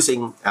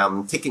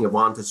 taking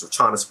advantage of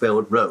China's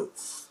Belt and Road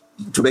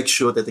to make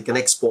sure that they can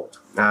export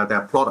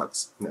their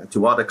products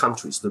to other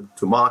countries,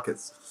 to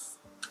markets.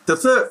 The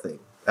third thing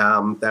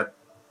that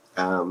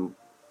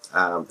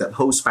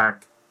holds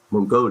back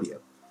Mongolia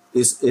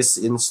is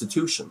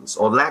institutions,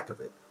 or lack of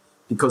it,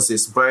 because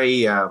it's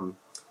very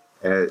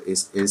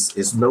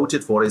is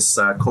noted for its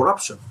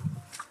corruption.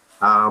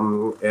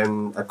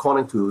 And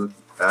according to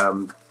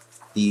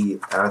the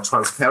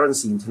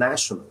Transparency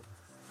International,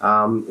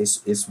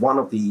 is one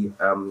of the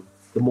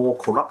more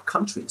corrupt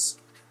countries.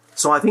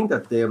 So I think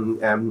that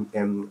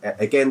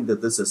again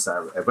that this is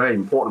very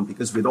important,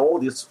 because with all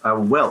this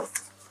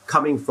wealth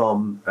coming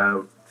from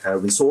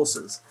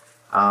resources,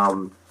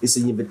 it's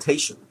an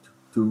invitation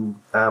to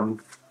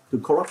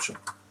corruption.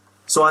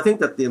 So I think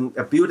that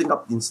building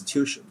up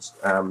institutions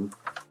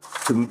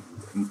to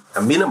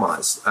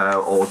minimize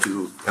or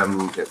to,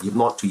 if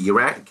not to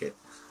eradicate,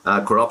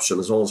 corruption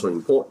is also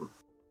important.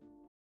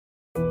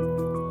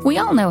 We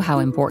all know how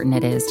important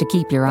it is to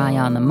keep your eye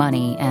on the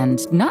money,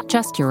 and not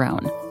just your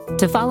own.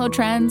 To follow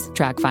trends,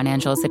 track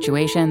financial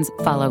situations,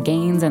 follow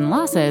gains and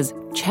losses,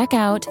 check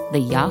out the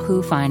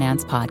Yahoo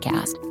Finance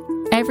podcast.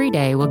 Every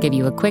day, we'll give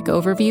you a quick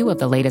overview of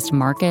the latest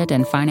market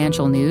and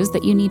financial news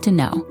that you need to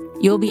know.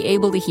 You'll be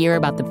able to hear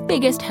about the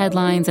biggest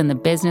headlines in the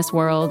business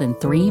world in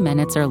 3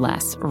 minutes or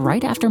less,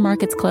 right after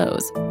markets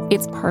close.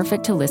 It's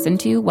perfect to listen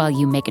to while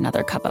you make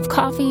another cup of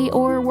coffee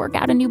or work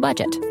out a new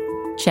budget.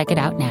 Check it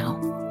out now.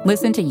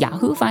 Listen to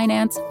Yahoo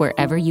Finance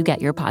wherever you get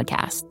your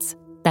podcasts.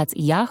 That's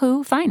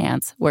Yahoo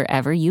Finance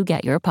wherever you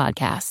get your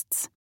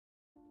podcasts.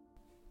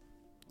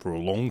 For a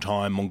long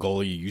time,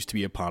 Mongolia used to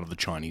be a part of the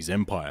Chinese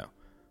Empire.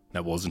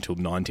 That was until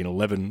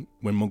 1911,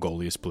 when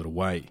Mongolia split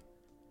away.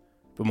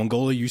 But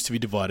Mongolia used to be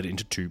divided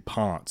into two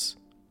parts,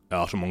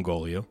 Outer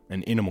Mongolia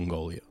and Inner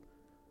Mongolia.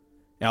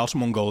 Outer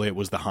Mongolia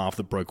was the half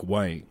that broke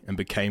away and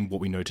became what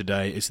we know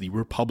today as the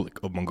Republic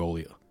of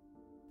Mongolia.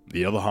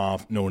 The other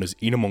half, known as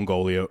Inner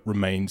Mongolia,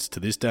 remains to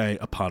this day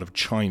a part of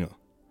China.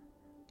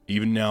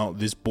 Even now,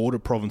 this border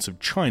province of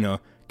China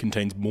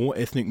contains more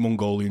ethnic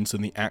Mongolians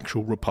than the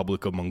actual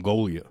Republic of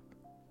Mongolia.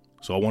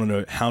 So I want to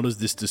know, how does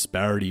this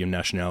disparity in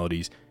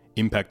nationalities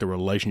impact the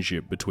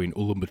relationship between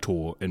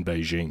Ulaanbaatar and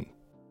Beijing?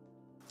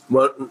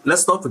 Well,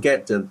 let's not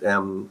forget that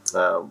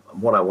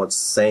what I was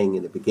saying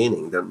in the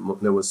beginning, that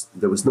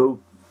there was no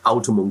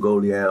Outer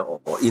Mongolia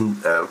or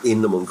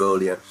Inner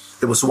Mongolia.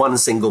 There was one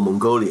single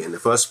Mongolia in the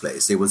first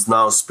place. It was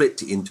now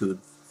split into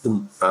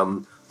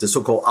the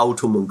so-called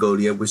Outer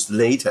Mongolia, which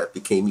later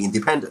became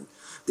independent.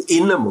 The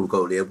Inner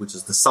Mongolia, which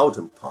is the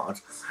southern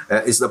part,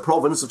 is the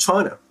province of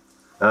China,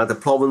 the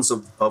province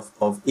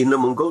of Inner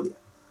Mongolia.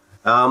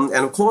 And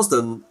of course,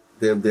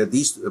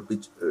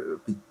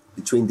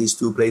 between these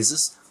two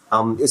places,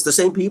 it's the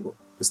same people.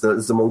 It's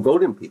the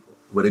Mongolian people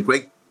with a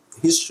great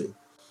history.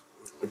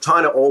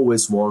 China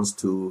always wants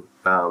to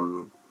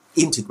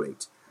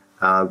integrate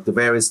the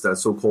various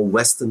so-called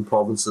Western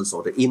provinces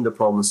or the inner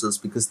provinces,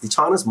 because the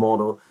China's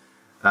model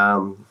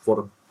for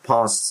the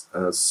past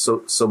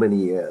so many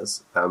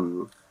years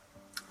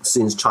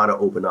since China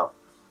opened up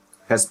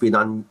has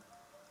been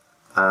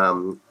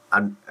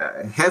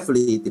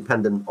heavily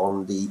dependent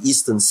on the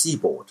eastern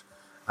seaboard.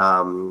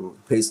 So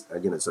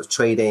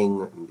trading,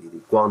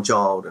 the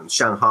Guangzhou and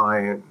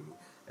Shanghai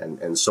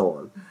and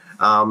so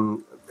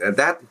on.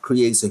 That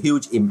creates a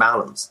huge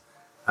imbalance,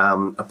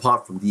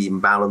 apart from the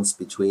imbalance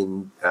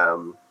between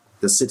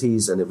the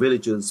cities and the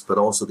villages, but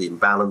also the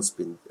imbalance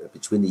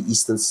between the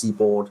eastern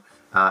seaboard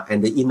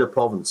and the inner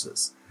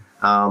provinces.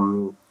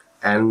 And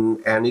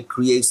it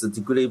creates a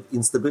degree of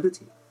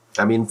instability.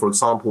 I mean, for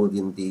example,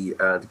 in the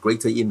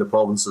greater inner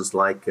provinces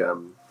like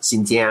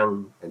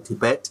Xinjiang and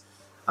Tibet,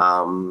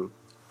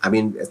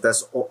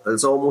 that's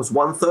almost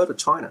 1/3 of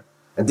China.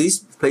 And these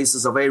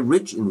places are very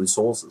rich in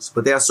resources,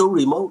 but they are so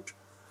remote.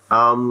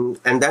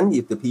 And then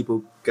if the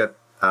people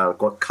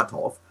got cut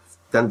off,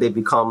 then they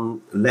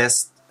become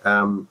less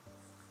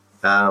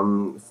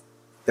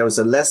there is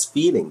a less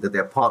feeling that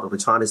they're part of the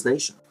Chinese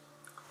nation.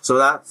 So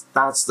that's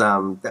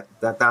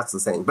the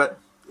thing. But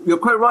you're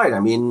quite right. I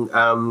mean,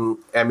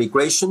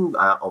 emigration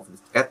of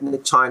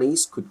ethnic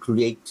Chinese could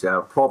create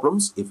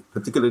problems,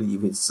 particularly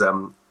if it's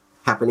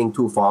happening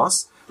too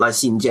fast. Like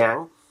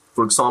Xinjiang,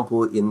 for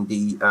example, in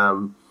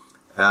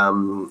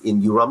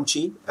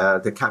Urumqi,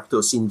 the capital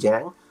of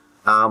Xinjiang,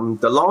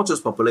 the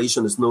largest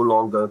population is no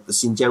longer the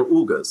Xinjiang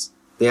Uyghurs.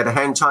 They are the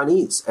Han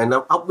Chinese, and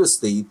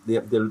obviously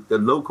the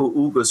local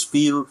Uyghurs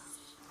feel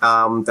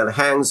that the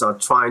Hans are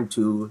trying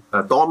to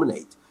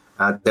dominate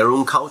their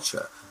own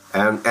culture,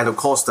 and of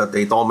course that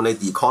they dominate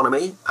the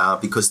economy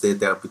because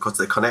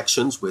their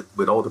connections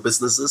with all the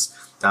businesses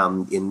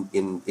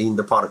in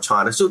the part of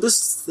China. So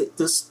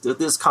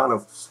this kind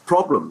of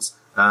problems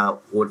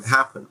would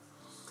happen.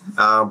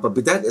 But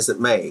be that as it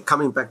may,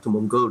 coming back to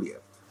Mongolia,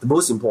 the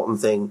most important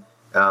thing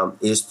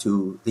is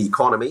to the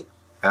economy,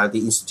 the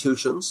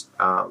institutions,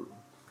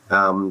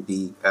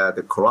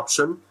 the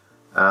corruption,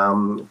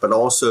 but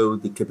also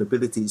the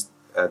capabilities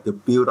to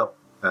build up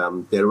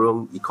their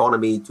own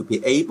economy, to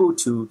be able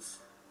to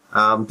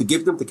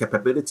give them the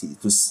capability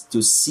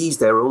to seize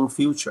their own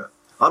future.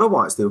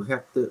 Otherwise,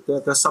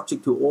 they're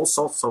subject to all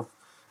sorts of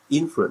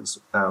influence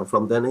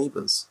from their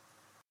neighbors.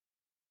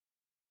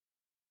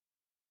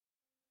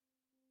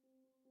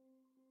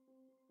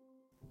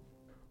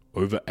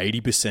 Over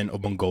 80%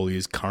 of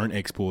Mongolia's current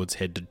exports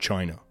head to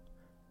China.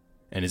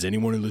 And as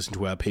anyone who listened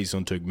to our piece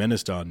on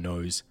Turkmenistan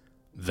knows,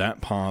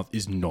 that path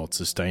is not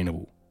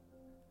sustainable.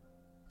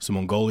 So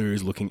Mongolia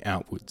is looking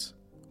outwards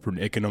for an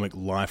economic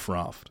life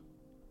raft,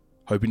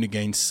 hoping to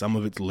gain some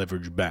of its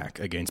leverage back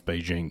against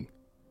Beijing.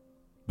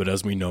 But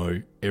as we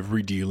know,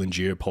 every deal in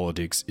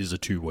geopolitics is a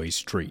two-way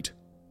street.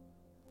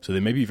 So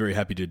they may be very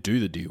happy to do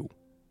the deal,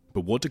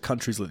 but what do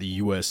countries like the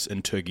US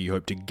and Turkey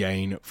hope to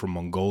gain from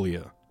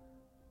Mongolia?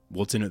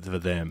 What's in it for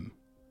them?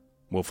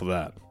 Well, for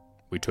that,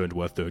 we turn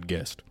to our third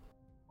guest.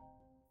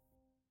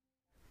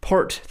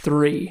 Part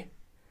 3.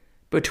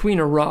 Between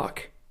a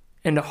Rock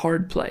and a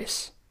Hard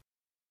Place.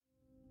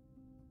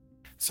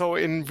 So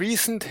in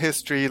recent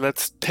history,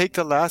 let's take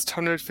the last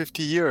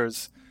 150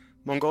 years.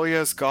 Mongolia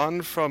has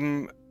gone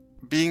from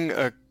being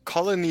a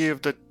colony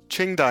of the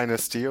Qing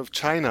dynasty of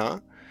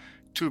China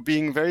to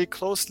being very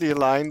closely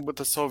aligned with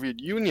the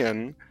Soviet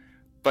Union,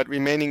 but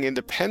remaining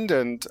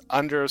independent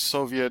under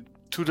Soviet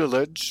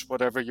tutelage,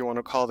 whatever you want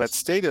to call that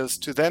status,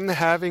 to then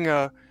having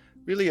a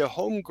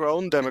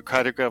homegrown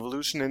democratic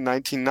revolution in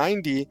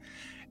 1990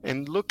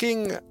 and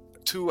looking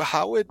to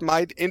how it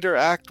might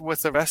interact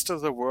with the rest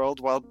of the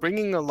world while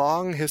bringing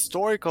along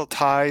historical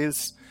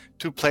ties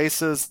to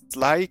places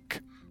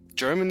like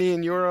Germany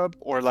in Europe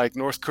or like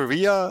North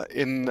Korea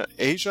in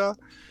Asia,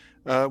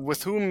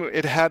 with whom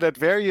it had at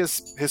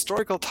various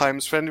historical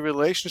times friendly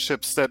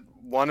relationships that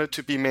wanted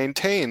to be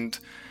maintained,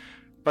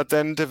 but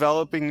then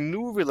developing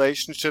new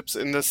relationships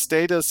in the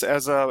status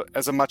as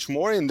a much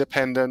more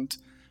independent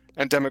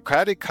and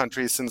democratic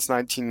country since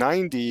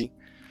 1990,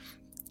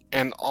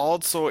 and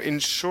also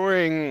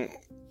ensuring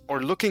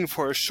or looking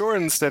for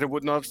assurance that it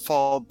would not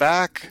fall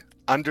back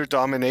under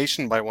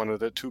domination by one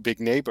of the two big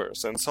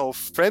neighbors. And so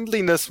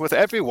friendliness with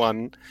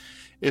everyone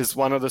is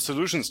one of the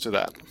solutions to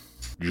that.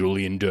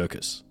 Julian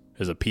Durkis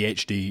has a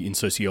PhD in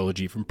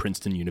sociology from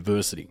Princeton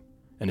University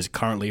and is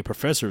currently a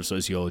professor of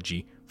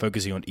sociology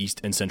focusing on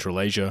East and Central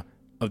Asia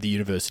of the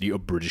University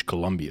of British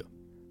Columbia.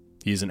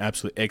 He is an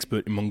absolute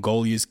expert in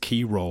Mongolia's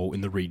key role in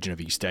the region of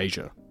East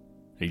Asia.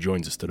 And he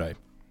joins us today.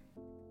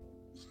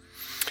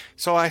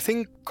 So I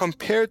think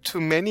compared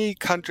to many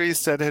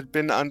countries that had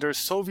been under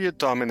Soviet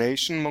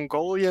domination,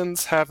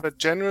 Mongolians have a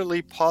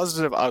generally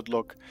positive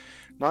outlook,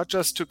 not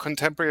just to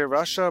contemporary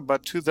Russia,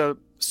 but to the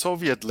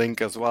Soviet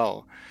link as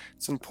well.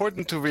 It's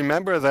important to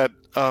remember that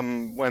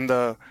when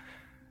the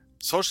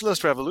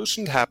Socialist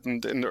Revolution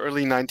happened in the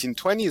early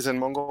 1920s, and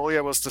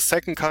Mongolia was the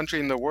second country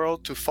in the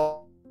world to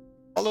follow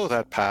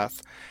that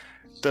path,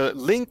 the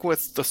link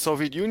with the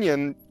Soviet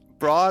Union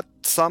brought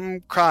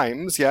some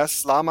crimes.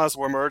 Yes, lamas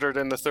were murdered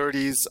in the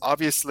 30s.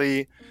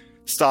 Obviously,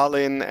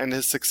 Stalin and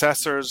his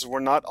successors were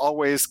not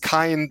always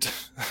kind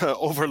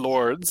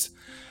overlords,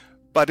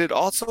 but it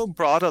also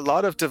brought a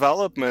lot of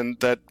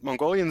development that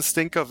Mongolians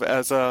think of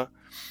as a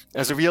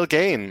real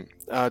gain.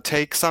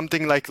 Take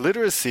something like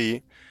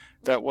literacy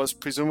that was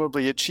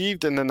presumably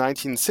achieved in the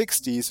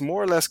 1960s,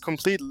 more or less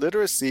complete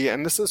literacy,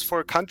 and this is for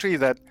a country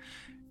that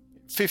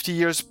 50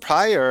 years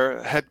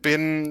prior had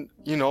been,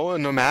 a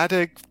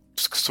nomadic,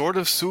 sort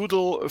of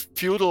feudal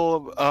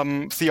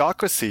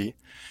theocracy.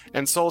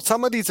 And so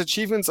some of these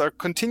achievements are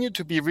continued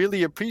to be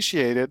really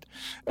appreciated,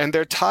 and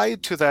they're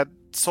tied to that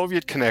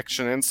Soviet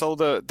connection. And so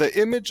the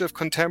image of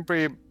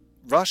contemporary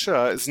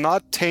Russia is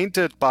not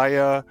tainted by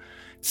a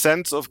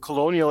sense of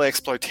colonial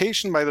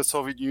exploitation by the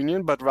Soviet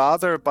Union, but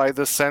rather by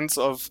the sense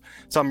of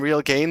some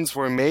real gains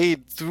were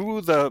made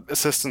through the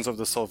assistance of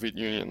the Soviet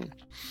Union.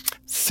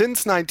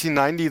 Since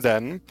 1990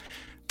 then,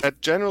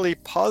 that generally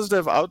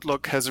positive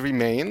outlook has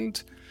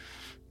remained.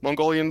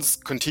 Mongolians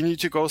continue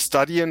to go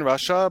study in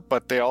Russia,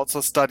 but they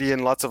also study in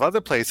lots of other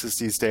places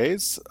these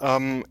days.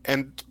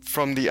 And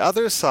from the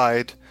other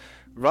side,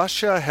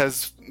 Russia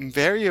has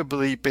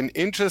invariably been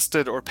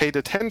interested or paid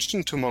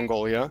attention to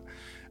Mongolia,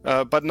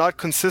 but not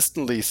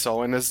consistently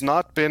so, and has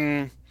not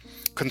been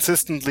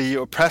consistently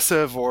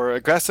oppressive or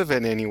aggressive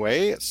in any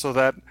way, so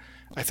that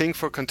I think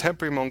for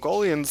contemporary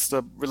Mongolians,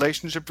 the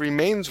relationship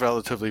remains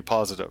relatively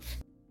positive.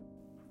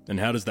 And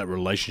how does that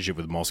relationship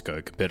with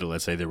Moscow compare to,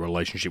 let's say, the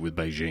relationship with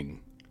Beijing?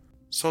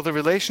 So the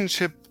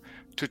relationship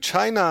to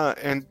China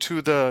and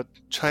to the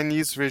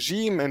Chinese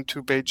regime and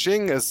to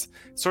Beijing is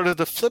sort of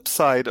the flip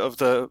side of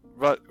the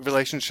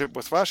relationship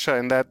with Russia,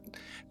 in that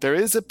there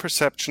is a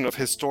perception of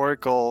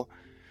historical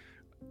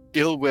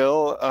ill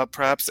will,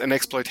 perhaps an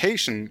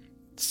exploitation,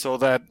 so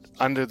that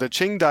under the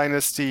Qing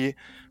dynasty,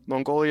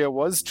 Mongolia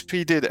was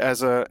treated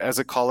as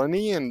a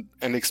colony and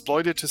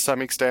exploited to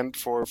some extent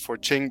for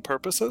Qing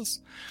purposes.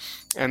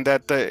 And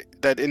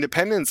that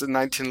independence in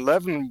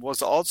 1911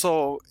 was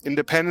also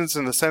independence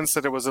in the sense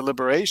that it was a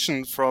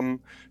liberation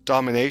from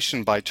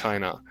domination by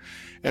China.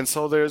 And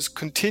so there's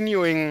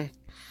continuing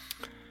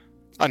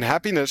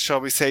unhappiness,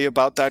 shall we say,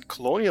 about that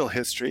colonial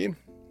history.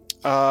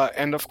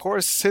 And of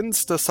course,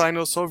 since the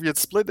Sino-Soviet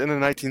split in the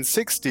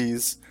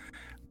 1960s,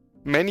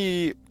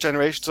 many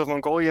generations of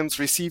Mongolians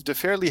received a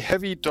fairly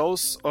heavy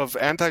dose of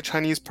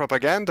anti-Chinese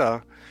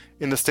propaganda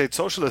in the state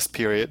socialist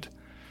period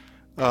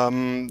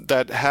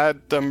that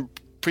had them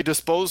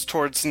predisposed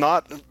towards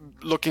not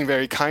looking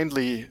very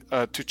kindly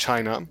to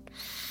China.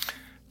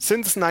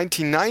 Since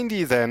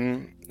 1990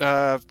 then,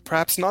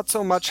 perhaps not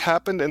so much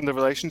happened in the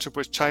relationship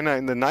with China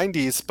in the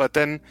 90s, but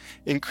then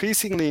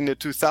increasingly in the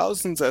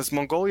 2000s, as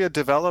Mongolia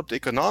developed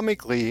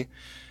economically,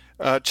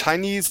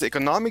 Chinese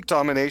economic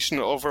domination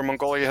over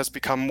Mongolia has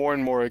become more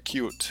and more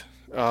acute.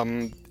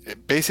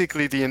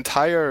 Basically, the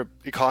entire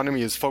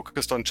economy is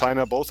focused on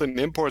China, both in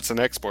imports and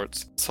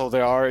exports. So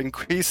there are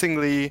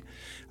increasingly,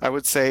 I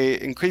would say,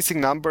 increasing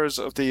numbers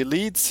of the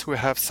elites who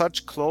have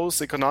such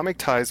close economic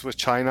ties with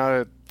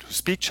China, who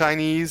speak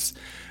Chinese,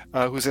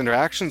 whose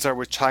interactions are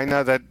with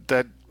China,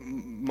 that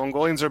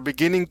Mongolians are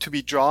beginning to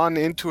be drawn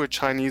into a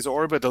Chinese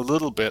orbit a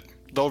little bit,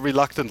 though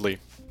reluctantly.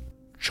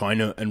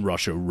 China and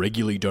Russia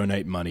regularly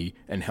donate money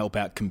and help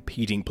out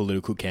competing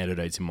political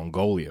candidates in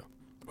Mongolia,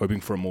 hoping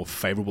for a more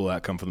favourable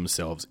outcome for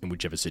themselves in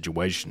whichever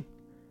situation.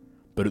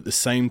 But at the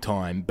same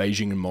time,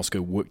 Beijing and Moscow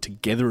work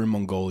together in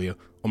Mongolia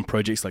on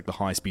projects like the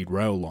high-speed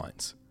rail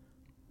lines.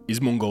 Is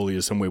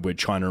Mongolia somewhere where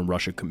China and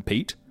Russia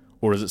compete,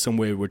 or is it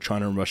somewhere where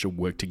China and Russia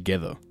work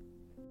together?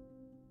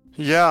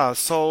 Yeah,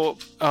 so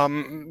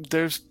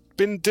there's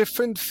been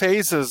different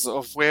phases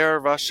of where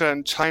Russia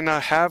and China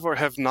have or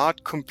have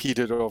not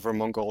competed over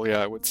Mongolia,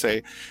 I would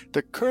say.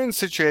 The current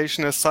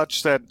situation is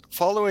such that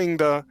following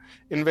the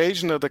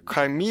invasion of the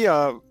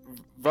Crimea,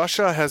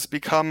 Russia has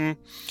become,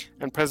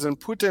 and President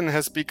Putin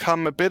has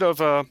become a bit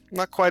of a,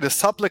 not quite a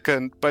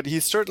supplicant, but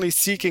he's certainly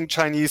seeking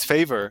Chinese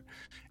favor,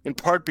 in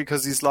part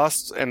because he's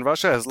lost, and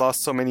Russia has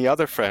lost so many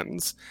other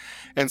friends.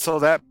 And so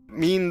that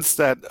means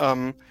that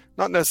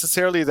not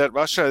necessarily that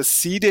Russia is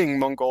ceding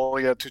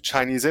Mongolia to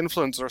Chinese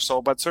influence or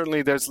so, but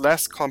certainly there's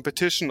less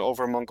competition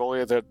over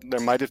Mongolia than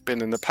there might have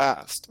been in the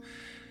past.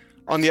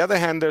 On the other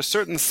hand, there are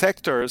certain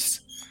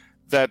sectors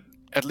that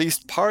at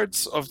least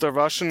parts of the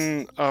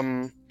Russian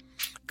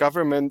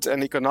government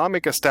and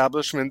economic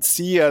establishment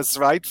see as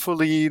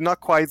rightfully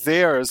not quite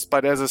theirs,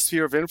 but as a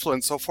sphere of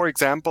influence. So, for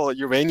example,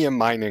 uranium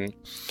mining.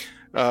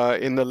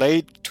 In the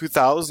late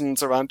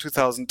 2000s, around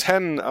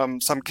 2010,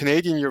 some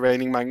Canadian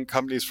uranium mining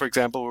companies, for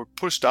example, were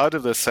pushed out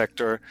of this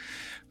sector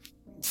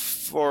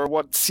for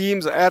what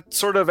seems at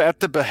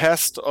the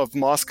behest of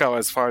Moscow,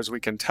 as far as we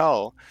can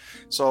tell.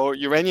 So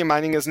uranium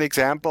mining is an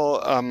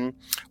example.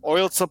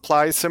 Oil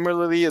supply,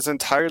 similarly, is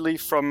entirely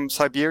from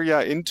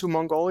Siberia into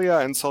Mongolia,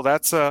 and so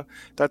that's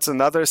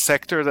another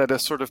sector that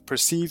is sort of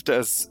perceived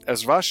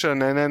as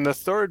Russian. And then the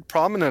third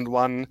prominent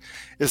one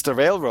is the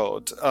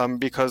railroad,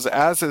 because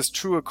as is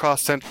true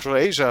across Central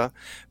Asia,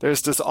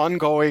 there's this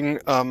ongoing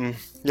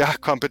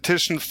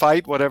competition,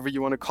 fight, whatever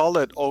you want to call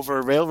it, over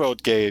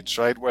railroad gauge,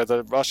 right? Where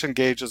the Russian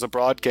gauge is a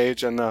broad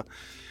gauge and the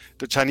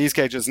Chinese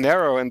gauge is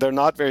narrow, and they're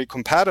not very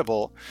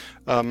compatible,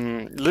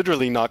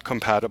 literally not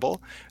compatible.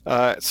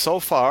 So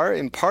far,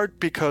 in part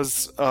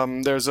because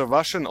there's a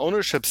Russian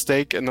ownership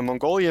stake in the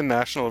Mongolian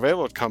National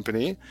Railroad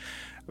Company,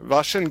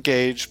 Russian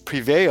gauge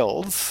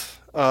prevails,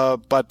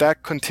 but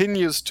that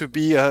continues to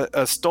be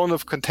a stone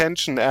of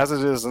contention as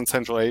it is in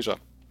Central Asia.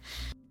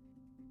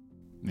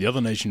 The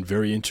other nation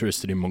very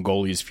interested in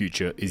Mongolia's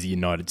future is the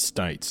United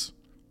States.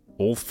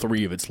 All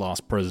three of its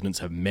last presidents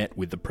have met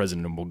with the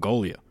president of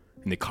Mongolia,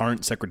 and the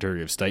current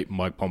Secretary of State,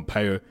 Mike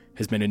Pompeo,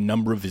 has made a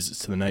number of visits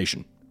to the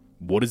nation.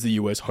 What is the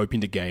US hoping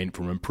to gain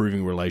from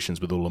improving relations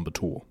with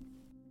Ulaanbaatar?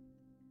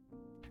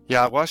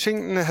 Yeah,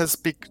 Washington has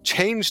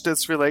changed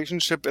its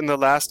relationship in the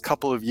last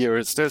couple of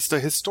years. There's the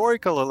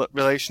historical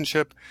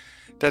relationship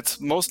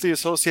that's mostly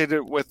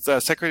associated with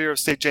Secretary of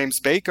State James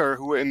Baker,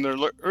 who in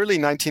the early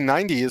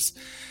 1990s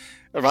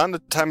around the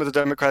time of the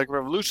Democratic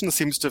Revolution,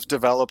 seems to have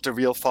developed a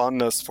real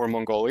fondness for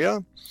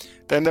Mongolia.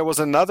 Then there was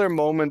another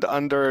moment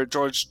under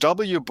George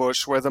W.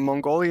 Bush where the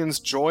Mongolians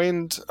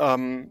joined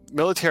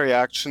military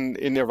action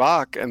in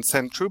Iraq and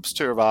sent troops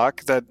to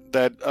Iraq that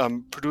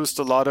produced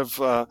a lot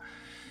of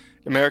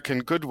American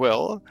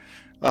goodwill.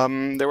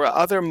 There were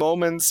other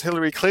moments.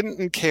 Hillary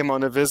Clinton came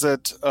on a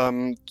visit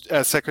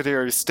as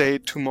Secretary of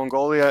State to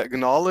Mongolia,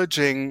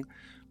 acknowledging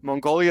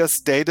Mongolia's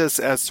status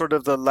as sort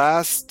of the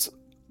last.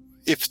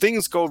 If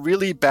things go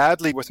really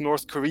badly with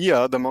North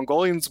Korea, the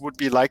Mongolians would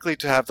be likely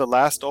to have the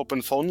last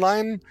open phone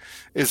line,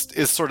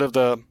 is sort of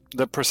the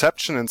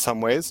perception in some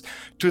ways.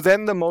 To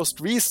then the most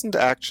recent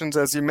actions,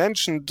 as you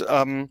mentioned,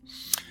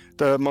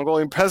 the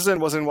Mongolian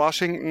president was in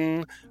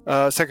Washington.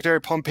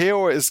 Secretary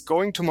Pompeo is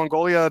going to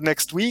Mongolia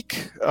next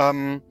week.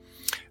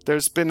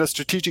 There's been a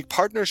strategic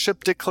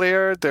partnership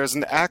declared. There's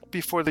an act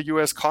before the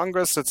U.S.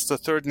 Congress. It's the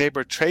Third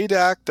Neighbor Trade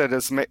Act that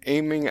is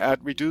aiming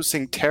at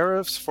reducing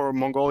tariffs for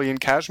Mongolian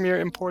cashmere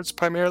imports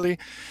primarily.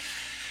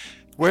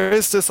 Where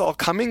is this all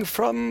coming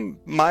from?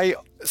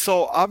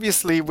 So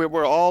obviously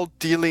we're all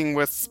dealing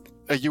with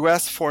a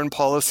U.S. foreign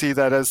policy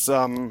that is,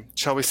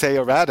 shall we say,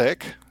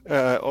 erratic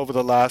over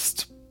the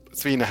last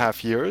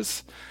 3.5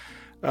 years.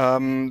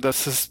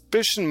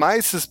 My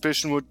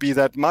suspicion would be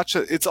that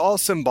it's all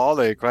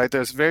symbolic, right?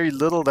 There's very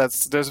little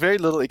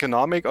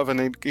economic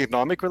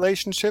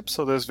relationship,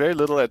 so there's very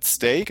little at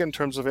stake in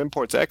terms of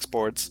imports,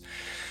 exports.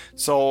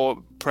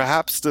 So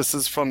perhaps this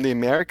is from the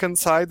American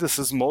side. This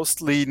is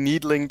mostly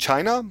needling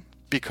China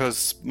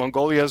because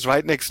Mongolia is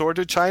right next door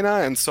to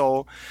China. And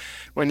so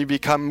when you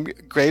become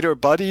greater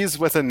buddies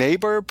with a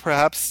neighbor,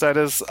 perhaps that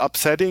is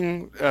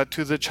upsetting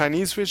to the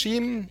Chinese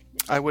regime,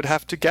 I would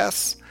have to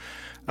guess.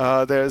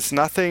 There's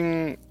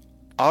nothing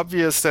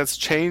obvious that's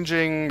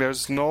changing.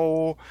 There's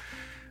no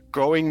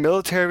growing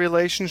military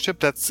relationship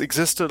that's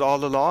existed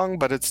all along,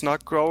 but it's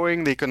not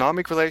growing. The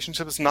economic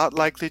relationship is not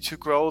likely to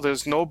grow.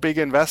 There's no big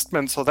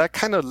investment. So that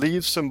kind of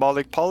leaves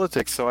symbolic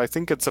politics. So I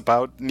think it's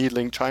about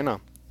needling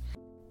China.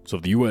 So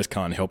if the US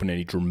can't help in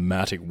any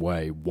dramatic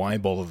way, why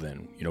bother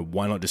then?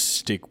 Why not just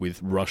stick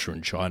with Russia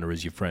and China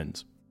as your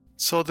friends?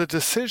 So the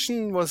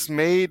decision was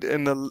made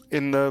in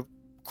the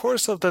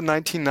course of the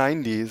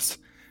 1990s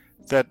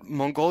that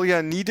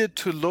Mongolia needed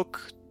to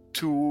look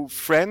to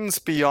friends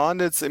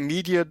beyond its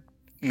immediate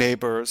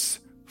neighbors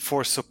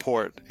for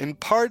support, in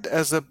part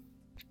as a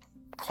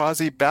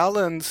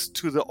quasi-balance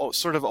to the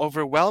sort of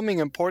overwhelming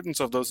importance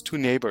of those two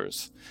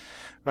neighbors,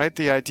 right?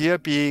 The idea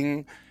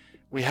being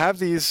we have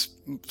these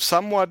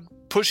somewhat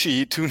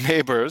pushy two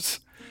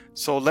neighbors,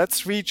 so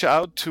let's reach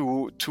out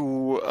to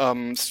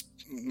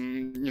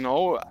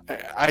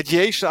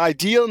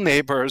ideal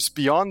neighbors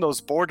beyond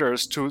those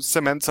borders to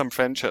cement some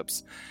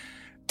friendships.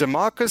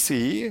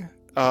 Democracy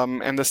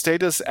and the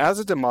status as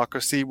a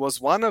democracy was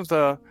one of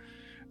the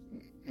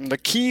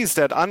keys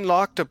that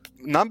unlocked a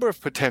number of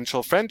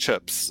potential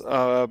friendships.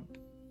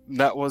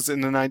 That was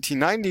in the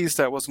 1990s.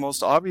 That was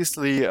most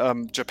obviously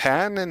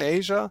Japan in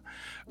Asia,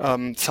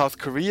 South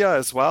Korea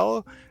as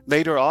well.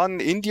 Later on,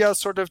 India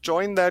sort of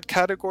joined that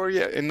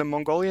category in the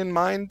Mongolian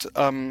mind.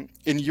 In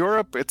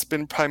Europe, it's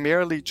been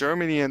primarily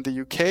Germany and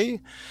the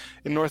UK.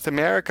 In North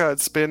America,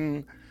 it's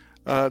been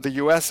the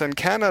US and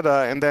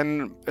Canada, and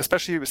then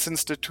especially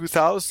since the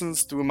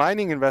 2000s through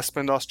mining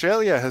investment,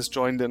 Australia has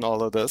joined in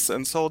all of this.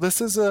 And so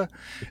this is a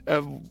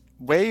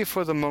way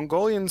for the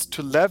Mongolians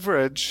to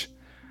leverage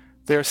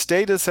their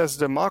status as a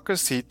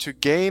democracy to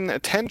gain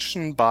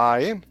attention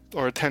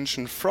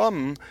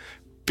from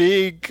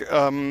big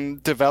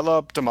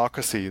developed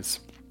democracies.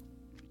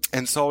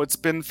 And so it's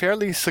been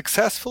fairly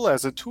successful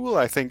as a tool,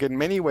 I think. In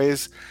many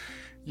ways,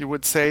 you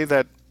would say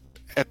that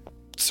at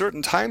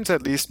certain times,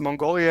 at least,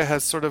 Mongolia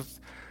has sort of,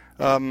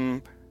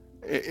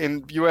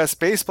 in U.S.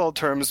 baseball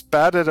terms,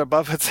 batted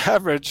above its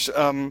average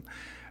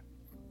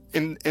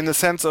in the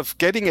sense of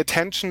getting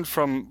attention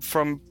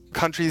from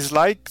countries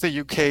like the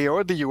UK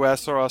or the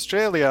US or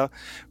Australia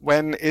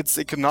when its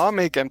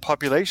economic and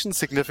population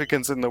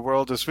significance in the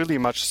world is really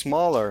much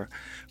smaller.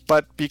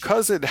 But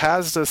because it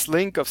has this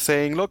link of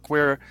saying, look,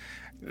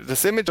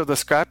 this image of the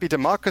scrappy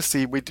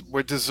democracy,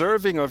 we're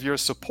deserving of your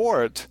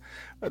support,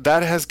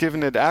 that has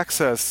given it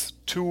access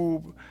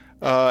to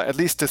at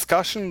least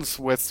discussions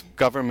with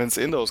governments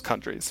in those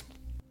countries.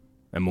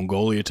 And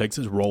Mongolia takes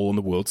its role on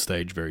the world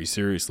stage very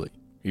seriously,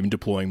 even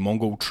deploying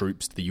Mongol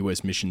troops to the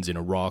US missions in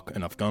Iraq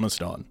and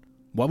Afghanistan.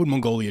 Why would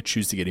Mongolia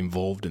choose to get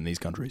involved in these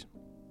countries?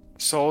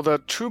 So the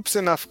troops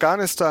in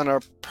Afghanistan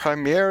are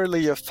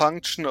primarily a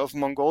function of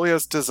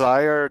Mongolia's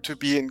desire to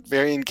be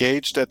very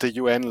engaged at the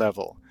UN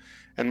level.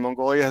 And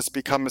Mongolia has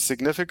become a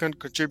significant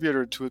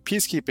contributor to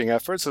peacekeeping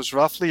efforts. There's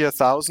roughly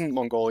 1,000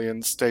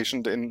 Mongolians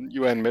stationed in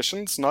UN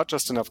missions, not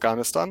just in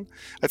Afghanistan.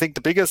 I think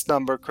the biggest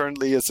number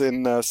currently is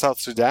in South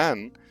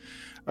Sudan.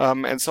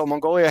 And so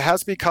Mongolia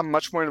has become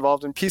much more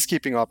involved in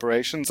peacekeeping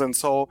operations. And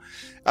so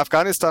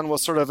Afghanistan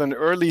was sort of an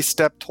early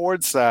step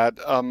towards that.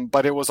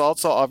 But it was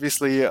also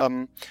obviously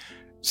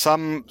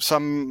some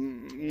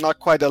not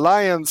quite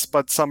alliance,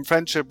 but some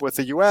friendship with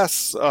the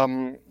US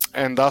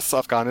and thus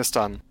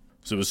Afghanistan.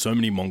 So with so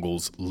many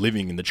Mongols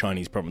living in the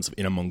Chinese province of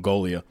Inner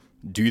Mongolia,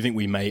 do you think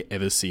we may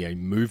ever see a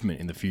movement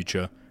in the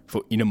future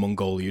for Inner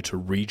Mongolia to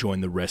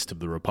rejoin the rest of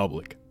the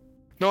republic?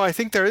 No, I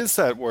think there is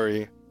that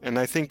worry. And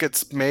I think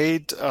it's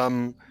made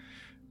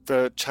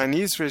the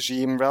Chinese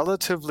regime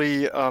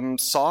relatively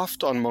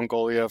soft on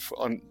Mongolia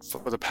for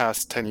the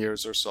past 10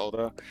 years or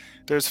so.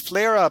 There's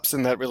flare-ups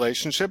in that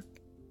relationship,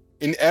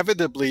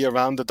 inevitably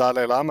around the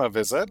Dalai Lama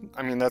visit.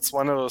 I mean, that's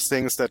one of those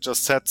things that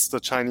just sets the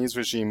Chinese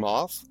regime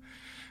off.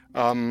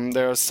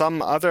 There are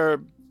some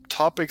other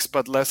topics,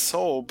 but less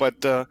so.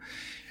 But,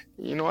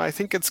 I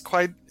think it's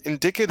quite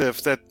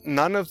indicative that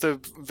none of the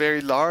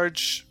very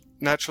large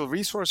natural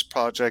resource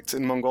projects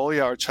in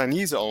Mongolia are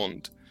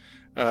Chinese-owned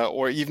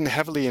or even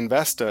heavily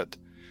invested.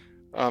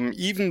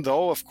 Even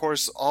though, of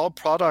course, all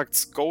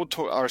products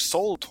are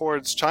sold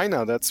towards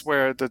China. That's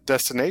where the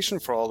destination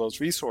for all those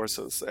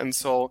resources. And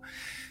so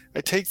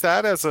I take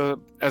that as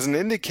an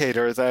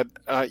indicator that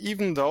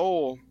even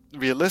though,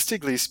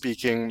 realistically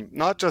speaking,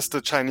 not just the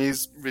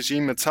Chinese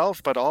regime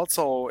itself, but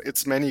also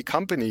its many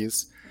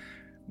companies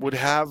would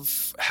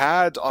have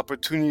had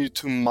opportunity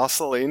to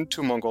muscle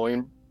into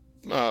Mongolian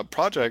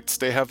projects,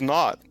 they have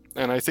not.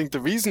 And I think the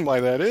reason why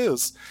that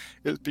is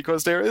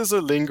because there is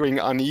a lingering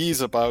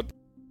unease about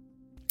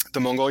the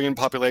Mongolian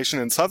population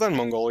in southern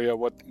Mongolia,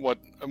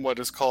 what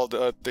is called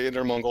the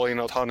Inner Mongolian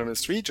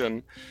Autonomous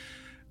Region.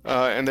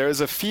 And there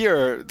is a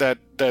fear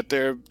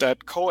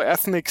that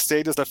co-ethnic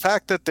state is the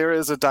fact that there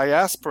is a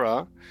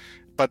diaspora,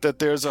 but that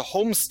there's a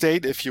home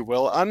state, if you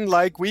will,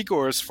 unlike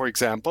Uyghurs, for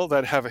example,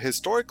 that have a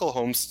historical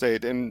home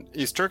state in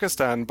East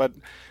Turkestan, but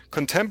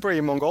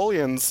contemporary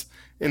Mongolians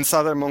in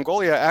southern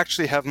Mongolia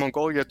actually have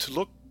Mongolia to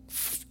look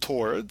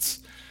towards.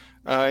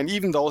 And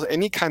even though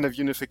any kind of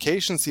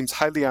unification seems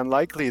highly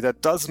unlikely,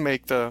 that does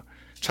make the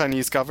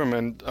Chinese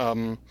government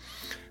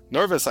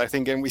nervous, I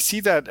think. And we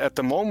see that at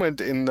the moment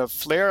in the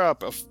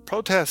flare-up of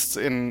protests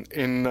in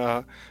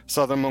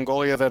southern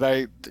Mongolia that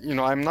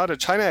I'm not a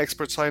China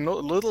expert, so I know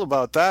a little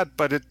about that,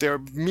 but they're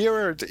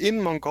mirrored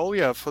in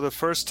Mongolia for the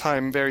first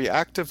time very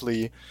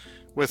actively,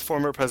 with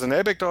former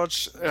President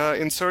Ebekdoj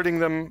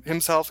inserting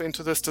himself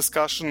into this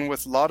discussion,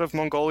 with a lot of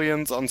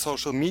Mongolians on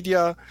social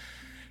media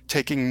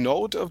taking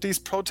note of these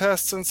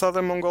protests in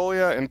southern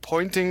Mongolia and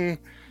pointing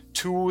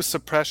to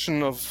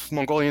suppression of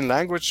Mongolian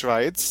language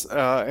rights.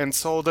 And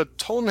so the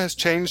tone has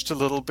changed a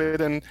little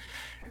bit. And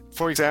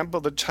for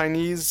example, the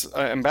Chinese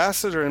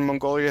ambassador in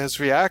Mongolia has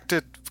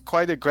reacted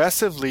quite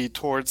aggressively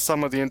towards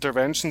some of the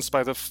interventions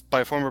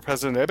by former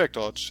President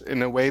Ebekdoj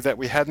in a way that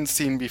we hadn't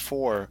seen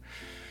before.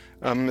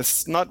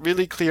 It's not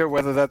really clear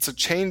whether that's a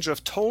change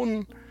of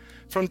tone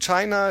from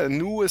China, a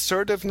new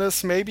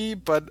assertiveness maybe,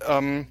 but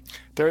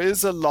there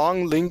is a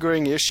long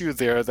lingering issue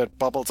there that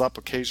bubbles up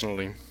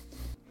occasionally.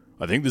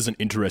 I think there's an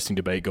interesting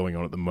debate going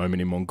on at the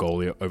moment in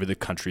Mongolia over the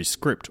country's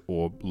script,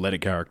 or letter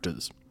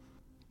characters.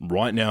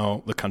 Right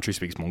now, the country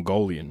speaks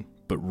Mongolian,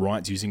 but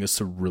writes using a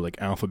Cyrillic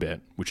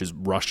alphabet, which is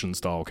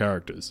Russian-style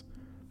characters.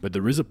 But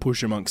there is a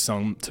push amongst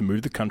some to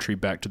move the country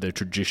back to their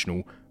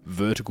traditional,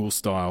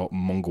 vertical-style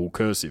Mongol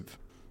cursive,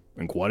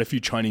 and quite a few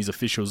Chinese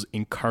officials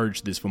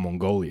encourage this for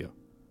Mongolia.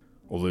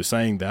 Although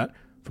saying that,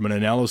 from an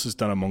analysis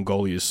done on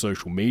Mongolia's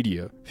social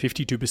media,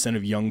 52%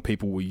 of young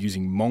people were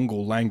using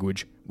Mongol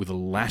language with a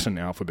Latin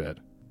alphabet.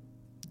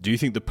 Do you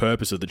think the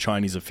purpose of the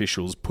Chinese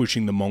officials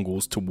pushing the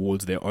Mongols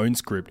towards their own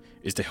script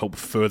is to help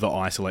further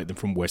isolate them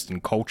from Western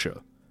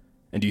culture?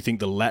 And do you think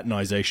the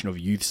Latinization of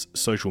youth's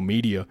social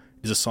media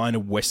is a sign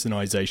of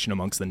Westernization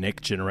amongst the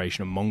next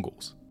generation of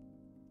Mongols?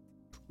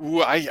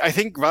 I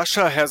think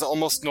Russia has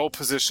almost no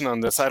position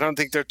on this. I don't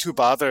think they're too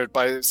bothered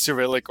by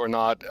Cyrillic or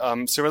not.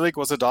 Cyrillic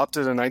was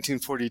adopted in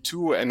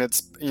 1942, and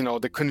it's,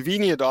 the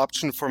convenient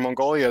option for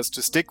Mongolia is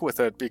to stick with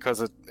it because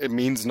it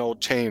means no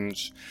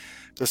change.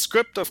 The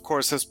script, of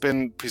course, has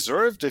been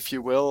preserved, if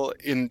you will,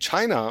 in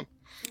China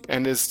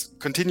and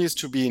continues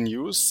to be in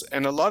use.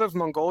 And a lot of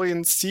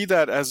Mongolians see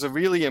that as a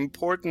really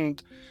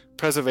important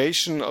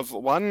preservation of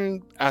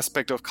one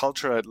aspect of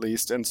culture, at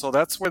least. And so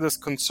that's where this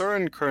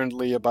concern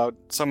currently about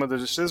some of the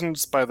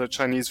decisions by the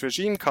Chinese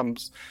regime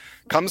comes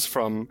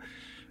from.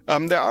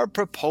 There are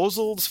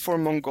proposals for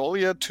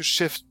Mongolia to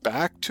shift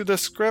back to the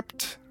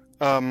script.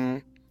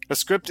 The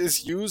script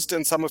is used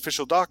in some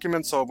official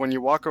documents. So when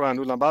you walk around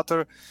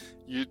Ulaanbaatar,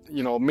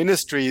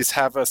 ministries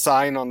have a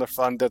sign on the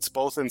front that's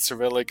both in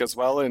Cyrillic as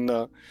well in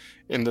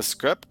the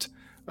script.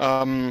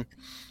 I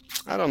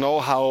don't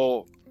know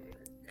how.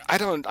 I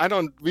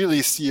don't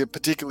really see a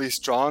particularly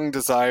strong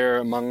desire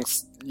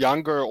amongst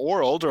younger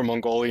or older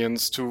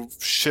Mongolians to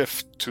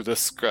shift to the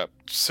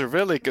script.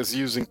 Cyrillic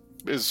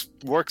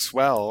works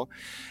well.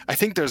 I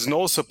think there's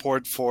no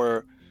support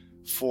for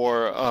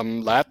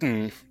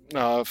Latin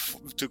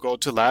to go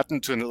to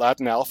Latin, to a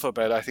Latin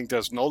alphabet. I think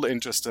there's no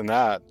interest in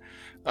that.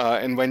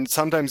 And when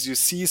sometimes you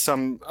see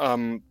some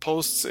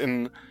posts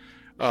in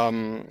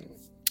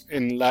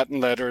Latin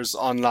letters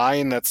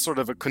online, that's sort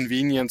of a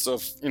convenience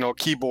of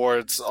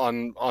keyboards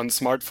on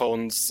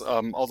smartphones.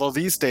 Although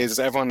these days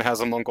everyone has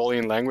a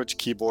Mongolian language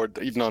keyboard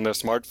even on their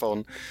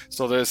smartphone.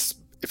 So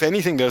if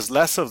anything, there's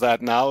less of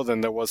that now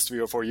than there was 3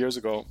 or 4 years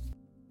ago.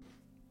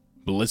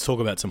 But let's talk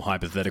about some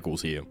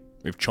hypotheticals here.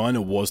 If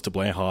China was to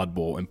play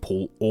hardball and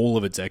pull all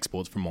of its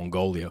exports from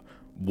Mongolia,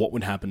 what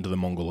would happen to the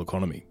Mongol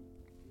economy?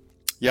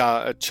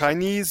 Yeah, a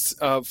Chinese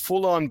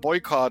full-on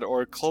boycott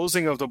or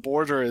closing of the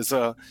border is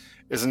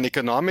an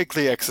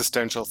economically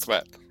existential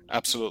threat.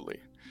 Absolutely.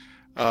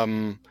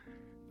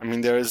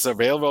 There is a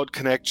railroad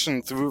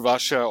connection through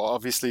Russia,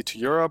 obviously, to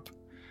Europe.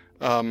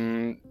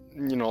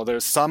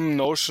 There's some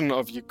notion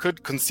of you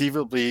could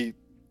conceivably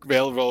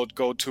railroad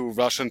go to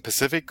Russian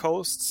Pacific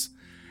coasts,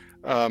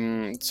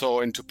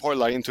 so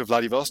into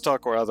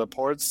Vladivostok or other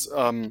ports.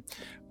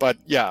 But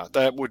yeah,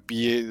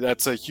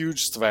 that's a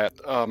huge threat.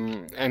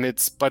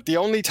 But the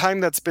only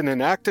time that's been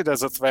enacted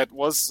as a threat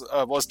was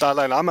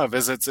Dalai Lama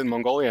visits in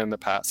Mongolia in the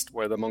past,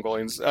 where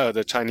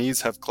the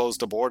Chinese have closed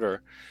the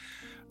border.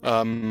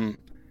 For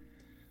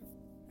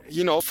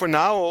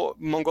now,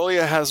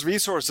 Mongolia has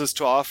resources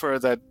to offer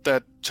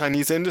that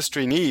Chinese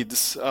industry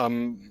needs,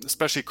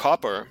 especially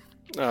copper,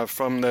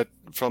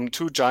 from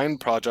two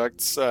giant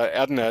projects,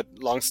 Erdenet,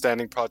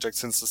 long-standing project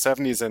since the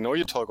 70s, and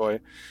Oyu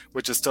Tolgoi,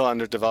 which is still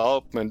under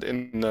development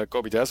in the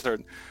Gobi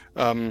Desert.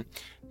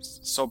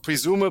 So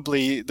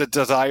presumably the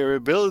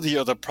desirability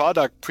of the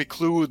product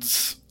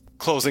precludes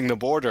closing the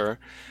border,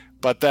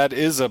 but that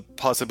is a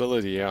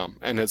possibility, yeah,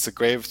 and it's a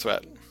grave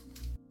threat.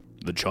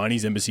 The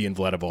Chinese embassy in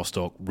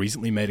Vladivostok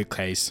recently made a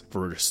case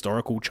for a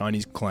historical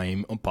Chinese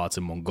claim on parts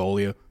of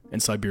Mongolia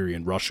and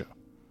Siberian Russia,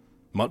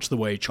 much the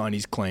way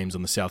Chinese claims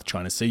on the South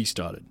China Sea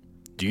started.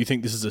 Do you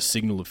think this is a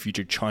signal of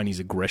future Chinese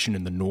aggression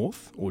in the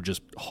north, or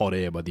just hot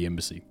air by the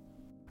embassy?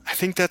 I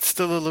think that's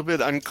still a little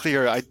bit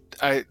unclear.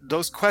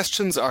 Those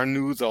questions are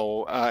new,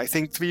 though. I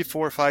think 3,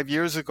 4, 5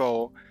 years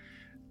ago,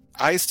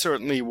 I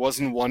certainly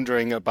wasn't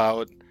wondering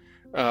about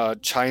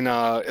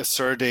China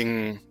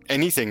asserting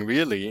anything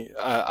really,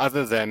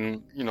 other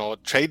than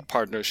trade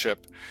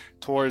partnership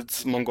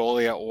towards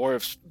Mongolia or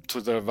to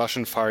the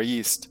Russian Far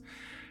East.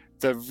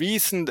 The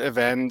recent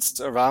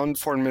events around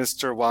Foreign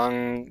Minister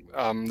Wang,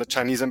 the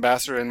Chinese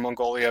ambassador in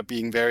Mongolia,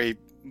 being very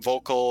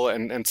vocal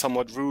and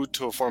somewhat rude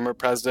to a former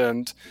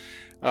president,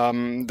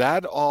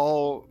 that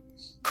all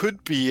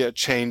could be a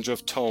change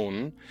of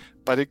tone,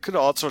 but it could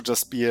also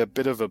just be a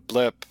bit of a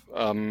blip.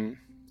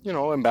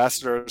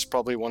 Ambassadors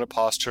probably want to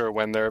posture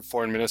when their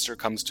foreign minister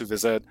comes to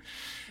visit.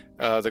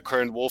 The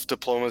current wolf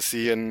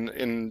diplomacy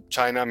in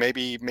China,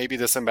 maybe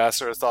this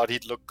ambassador thought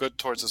he'd look good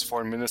towards his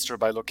foreign minister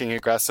by looking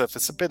aggressive.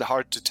 It's a bit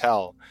hard to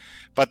tell.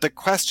 But the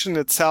question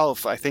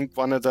itself, I think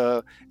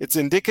it's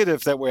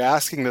indicative that we're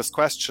asking this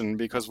question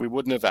because we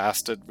wouldn't have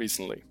asked it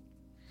recently.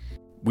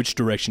 Which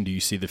direction do you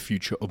see the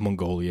future of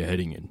Mongolia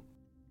heading in?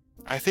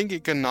 I think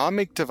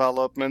economic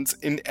developments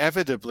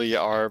inevitably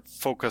are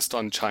focused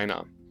on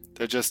China.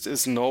 There just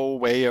is no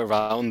way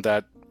around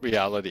that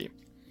reality.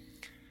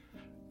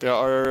 There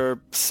are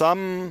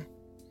some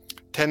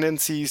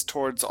tendencies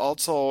towards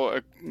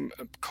also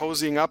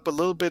cozying up a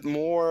little bit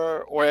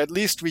more, or at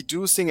least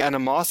reducing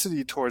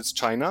animosity towards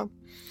China,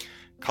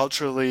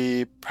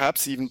 culturally,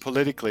 perhaps even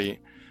politically.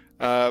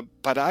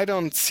 But I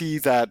don't see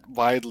that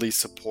widely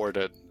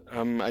supported.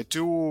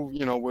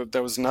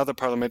 There was another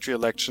parliamentary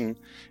election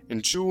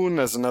in June,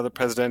 there's another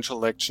presidential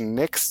election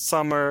next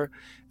summer.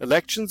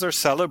 Elections are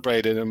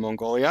celebrated in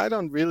Mongolia. I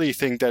don't really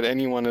think that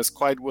anyone is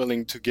quite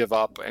willing to give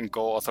up and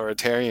go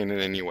authoritarian in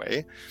any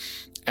way.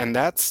 And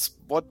that's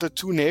what the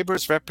two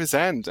neighbors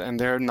represent, and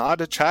they're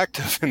not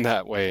attractive in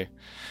that way.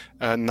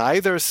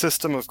 Neither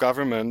system of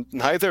government,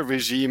 neither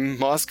regime,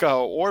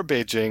 Moscow or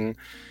Beijing,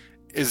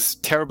 is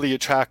terribly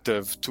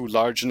attractive to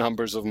large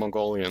numbers of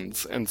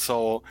Mongolians. And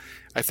so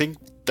I think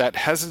that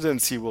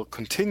hesitancy will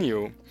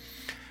continue.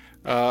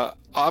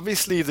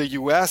 Obviously, the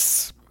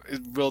U.S.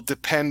 will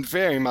depend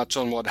very much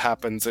on what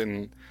happens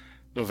in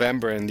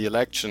November in the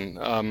election.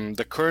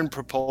 The current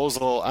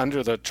proposal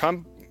under the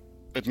Trump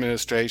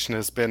administration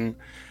has been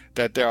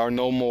that there are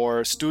no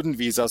more student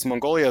visas.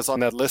 Mongolia is on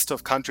that list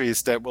of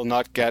countries that will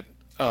not get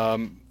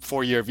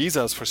 4-year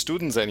visas for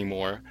students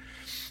anymore.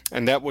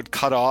 And that would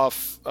cut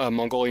off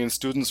Mongolian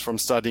students from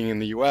studying in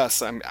the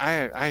U.S.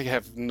 I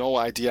have no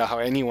idea how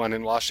anyone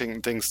in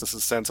Washington thinks this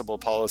is sensible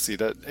policy,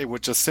 that it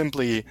would just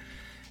simply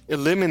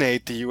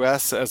eliminate the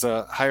U.S. as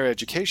a higher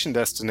education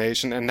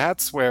destination. And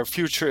that's where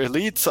future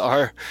elites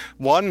are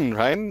won,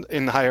 right?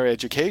 In higher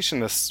education.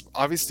 This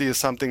obviously is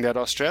something that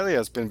Australia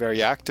has been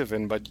very active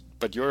in, but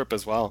Europe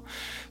as well.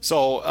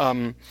 So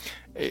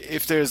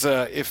if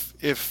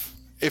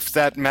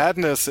that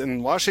madness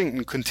in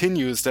Washington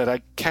continues, that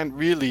I can't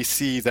really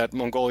see that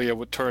Mongolia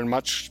would turn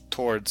much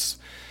towards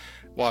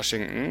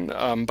Washington.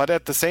 But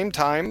at the same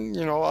time,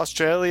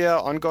 Australia,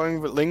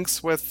 ongoing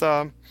links with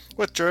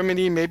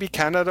Germany, maybe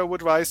Canada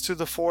would rise to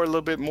the fore a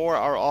little bit more,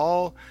 are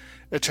all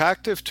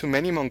attractive to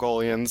many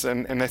Mongolians,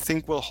 and I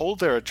think will hold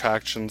their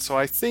attraction. So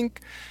I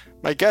think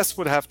my guess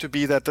would have to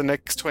be that the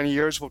next 20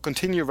 years will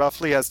continue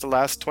roughly as the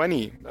last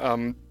 20.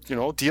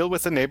 Deal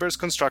with the neighbors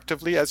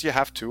constructively as you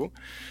have to.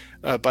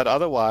 But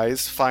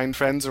otherwise, find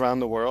friends around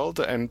the world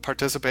and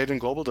participate in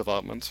global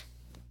development.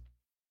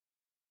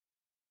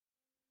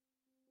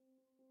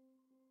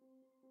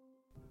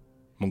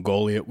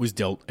 Mongolia was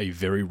dealt a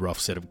very rough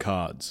set of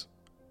cards.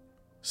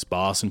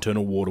 sparse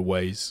internal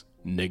waterways,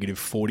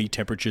 -40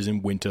 temperatures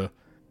in winter,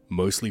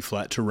 mostly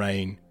flat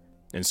terrain,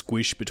 and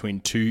squished between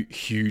two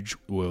huge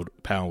world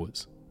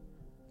powers.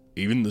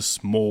 Even the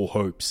small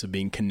hopes of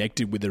being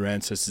connected with their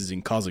ancestors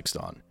in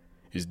Kazakhstan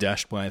is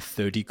dashed by a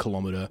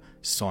 30-kilometer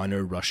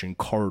Sino-Russian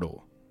corridor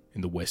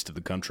in the west of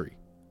the country.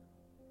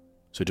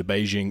 So to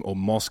Beijing or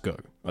Moscow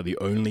are the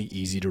only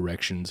easy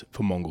directions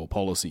for Mongol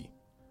policy.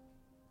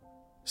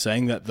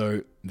 Saying that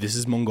though, this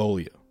is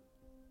Mongolia,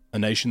 a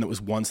nation that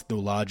was once the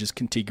largest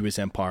contiguous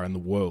empire in the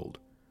world,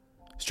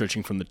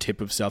 stretching from the tip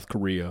of South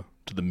Korea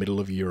to the middle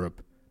of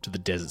Europe to the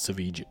deserts of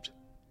Egypt.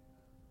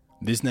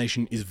 This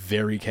nation is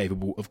very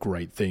capable of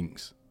great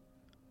things.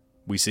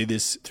 We see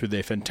this through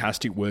their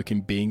fantastic work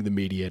in being the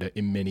mediator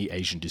in many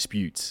Asian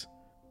disputes,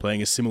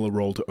 playing a similar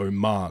role to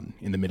Oman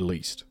in the Middle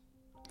East.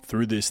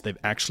 Through this, they've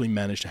actually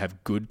managed to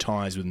have good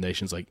ties with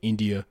nations like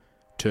India,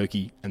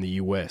 Turkey, and the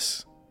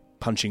US,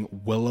 punching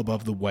well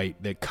above the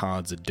weight their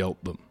cards are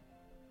dealt them.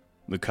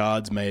 The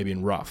cards may have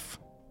been rough,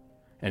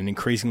 and an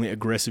increasingly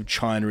aggressive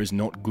China is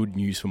not good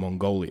news for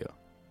Mongolia.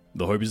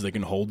 The hope is they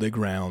can hold their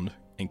ground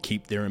and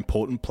keep their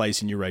important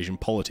place in Eurasian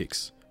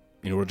politics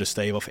in order to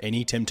stave off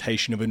any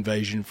temptation of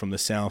invasion from the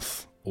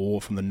south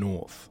or from the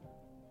north.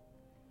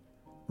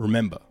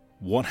 Remember,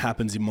 what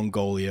happens in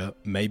Mongolia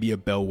may be a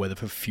bellwether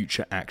for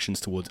future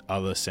actions towards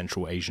other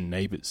Central Asian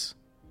neighbours.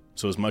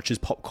 So as much as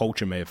pop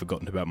culture may have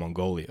forgotten about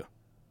Mongolia,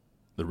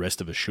 the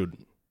rest of us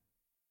shouldn't.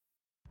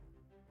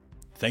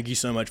 Thank you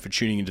so much for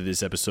tuning into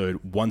this episode.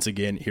 Once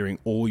again, hearing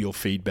all your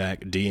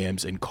feedback,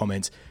 DMs, and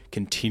comments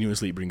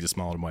continuously brings a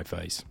smile to my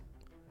face.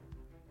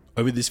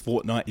 Over this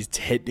fortnight is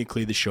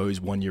technically the show's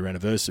 1-year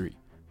anniversary,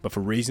 but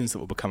for reasons that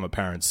will become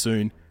apparent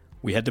soon,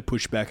 we had to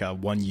push back our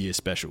 1-year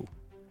special.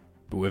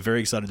 But we're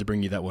very excited to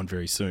bring you that one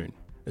very soon,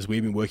 as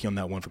we've been working on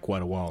that one for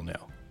quite a while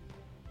now.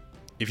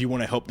 If you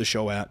want to help the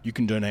show out, you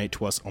can donate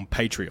to us on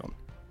Patreon.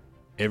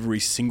 Every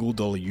single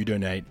dollar you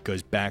donate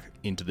goes back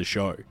into the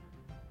show.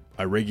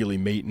 I regularly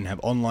meet and have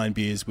online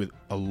beers with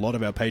a lot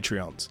of our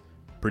Patreons,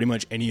 pretty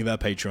much any of our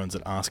Patreons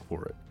that ask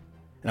for it.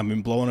 And I've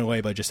been blown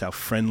away by just how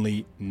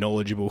friendly,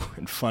 knowledgeable,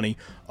 and funny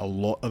a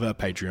lot of our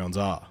Patreons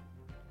are.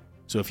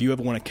 So if you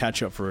ever want to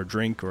catch up for a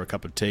drink or a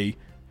cup of tea,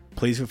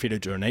 please feel free to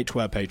donate to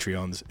our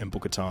Patreons and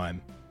book a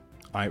time.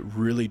 I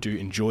really do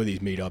enjoy these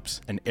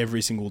meetups, and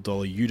every single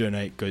dollar you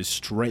donate goes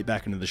straight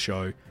back into the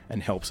show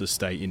and helps us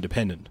stay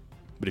independent.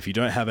 But if you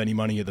don't have any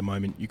money at the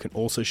moment, you can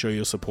also show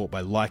your support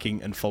by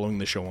liking and following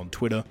the show on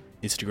Twitter,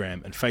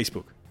 Instagram, and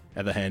Facebook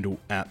at the handle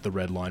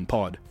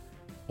 @TheRedLinePod.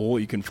 Or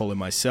you can follow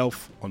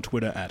myself on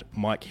Twitter at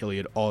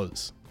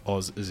MikeHilliardOz.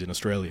 Oz is in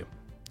Australia.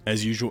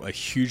 As usual, a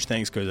huge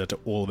thanks goes out to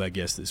all of our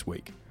guests this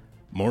week.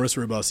 Maurice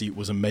Robasi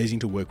was amazing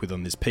to work with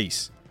on this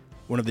piece.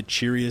 One of the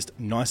cheeriest,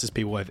 nicest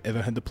people I've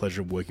ever had the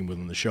pleasure of working with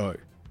on the show.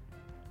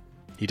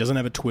 He doesn't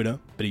have a Twitter,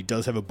 but he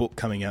does have a book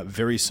coming out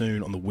very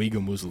soon on the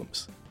Uyghur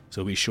Muslims,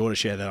 so be sure to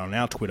share that on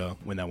our Twitter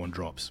when that one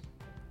drops.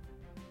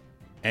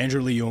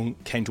 Andrew Leung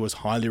came to us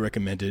highly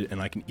recommended,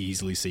 and I can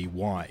easily see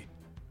why.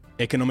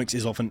 Economics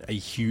is often a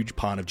huge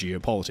part of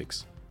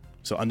geopolitics,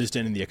 so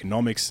understanding the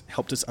economics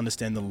helped us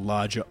understand the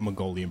larger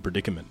Mongolian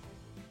predicament.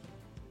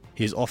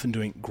 He is often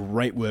doing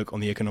great work on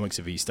the economics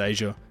of East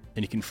Asia,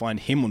 and you can find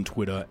him on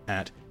Twitter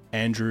at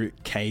Andrew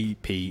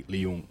K.P.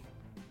 Leung.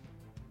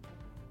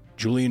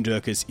 Julian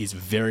Durkis is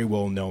very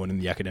well known in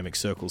the academic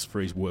circles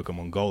for his work on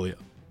Mongolia,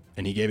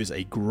 and he gave us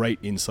a great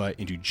insight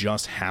into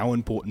just how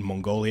important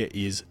Mongolia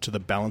is to the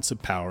balance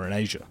of power in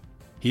Asia.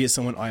 He is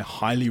someone I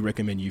highly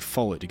recommend you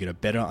follow to get a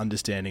better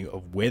understanding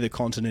of where the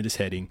continent is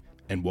heading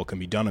and what can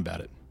be done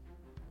about it.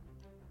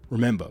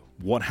 Remember,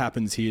 what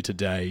happens here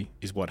today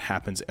is what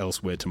happens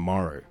elsewhere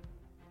tomorrow.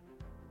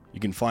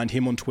 You can find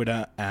him on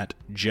Twitter at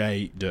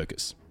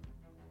jdurkis.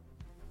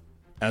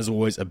 As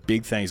always, a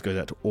big thanks goes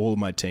out to all of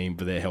my team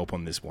for their help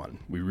on this one.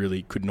 We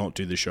really could not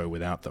do the show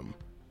without them.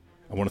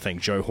 I want to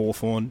thank Joe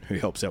Hawthorne, who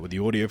helps out with the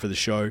audio for the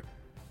show,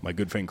 my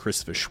good friend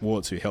Christopher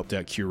Schwartz, who helped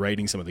out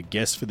curating some of the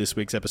guests for this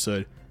week's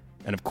episode,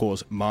 and of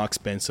course Mark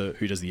Spencer,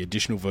 who does the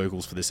additional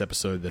vocals for this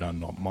episode that are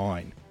not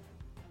mine.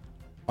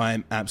 I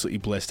am absolutely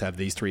blessed to have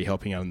these three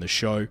helping out on the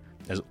show,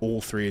 as all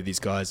three of these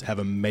guys have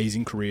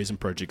amazing careers and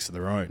projects of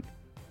their own.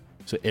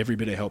 So every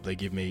bit of help they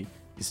give me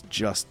is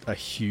just a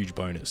huge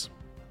bonus.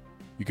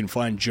 You can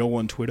find Joe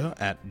on Twitter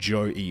at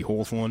Joe E.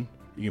 Hawthorne,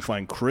 you can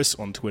find Chris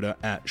on Twitter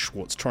at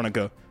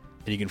Schwartztronica,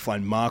 and you can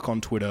find Mark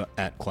on Twitter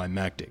at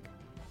Climactic.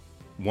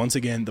 Once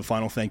again, the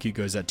final thank you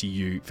goes out to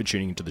you for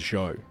tuning into the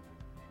show.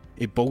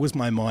 It boggles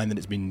my mind that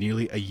it's been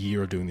nearly a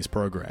year of doing this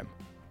program.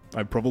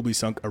 I've probably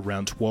sunk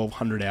around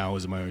 1,200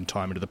 hours of my own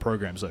time into the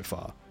program so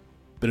far,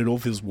 but it all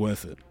feels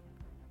worth it.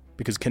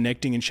 Because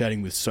connecting and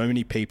chatting with so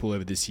many people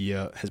over this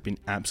year has been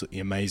absolutely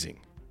amazing.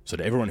 So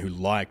to everyone who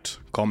liked,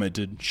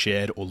 commented,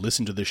 shared, or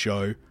listened to the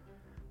show,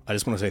 I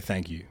just want to say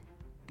thank you.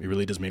 It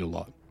really does mean a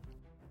lot.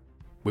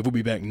 We will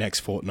be back next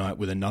fortnight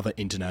with another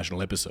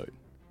international episode.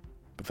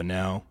 But for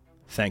now,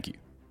 thank you,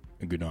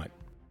 and good night.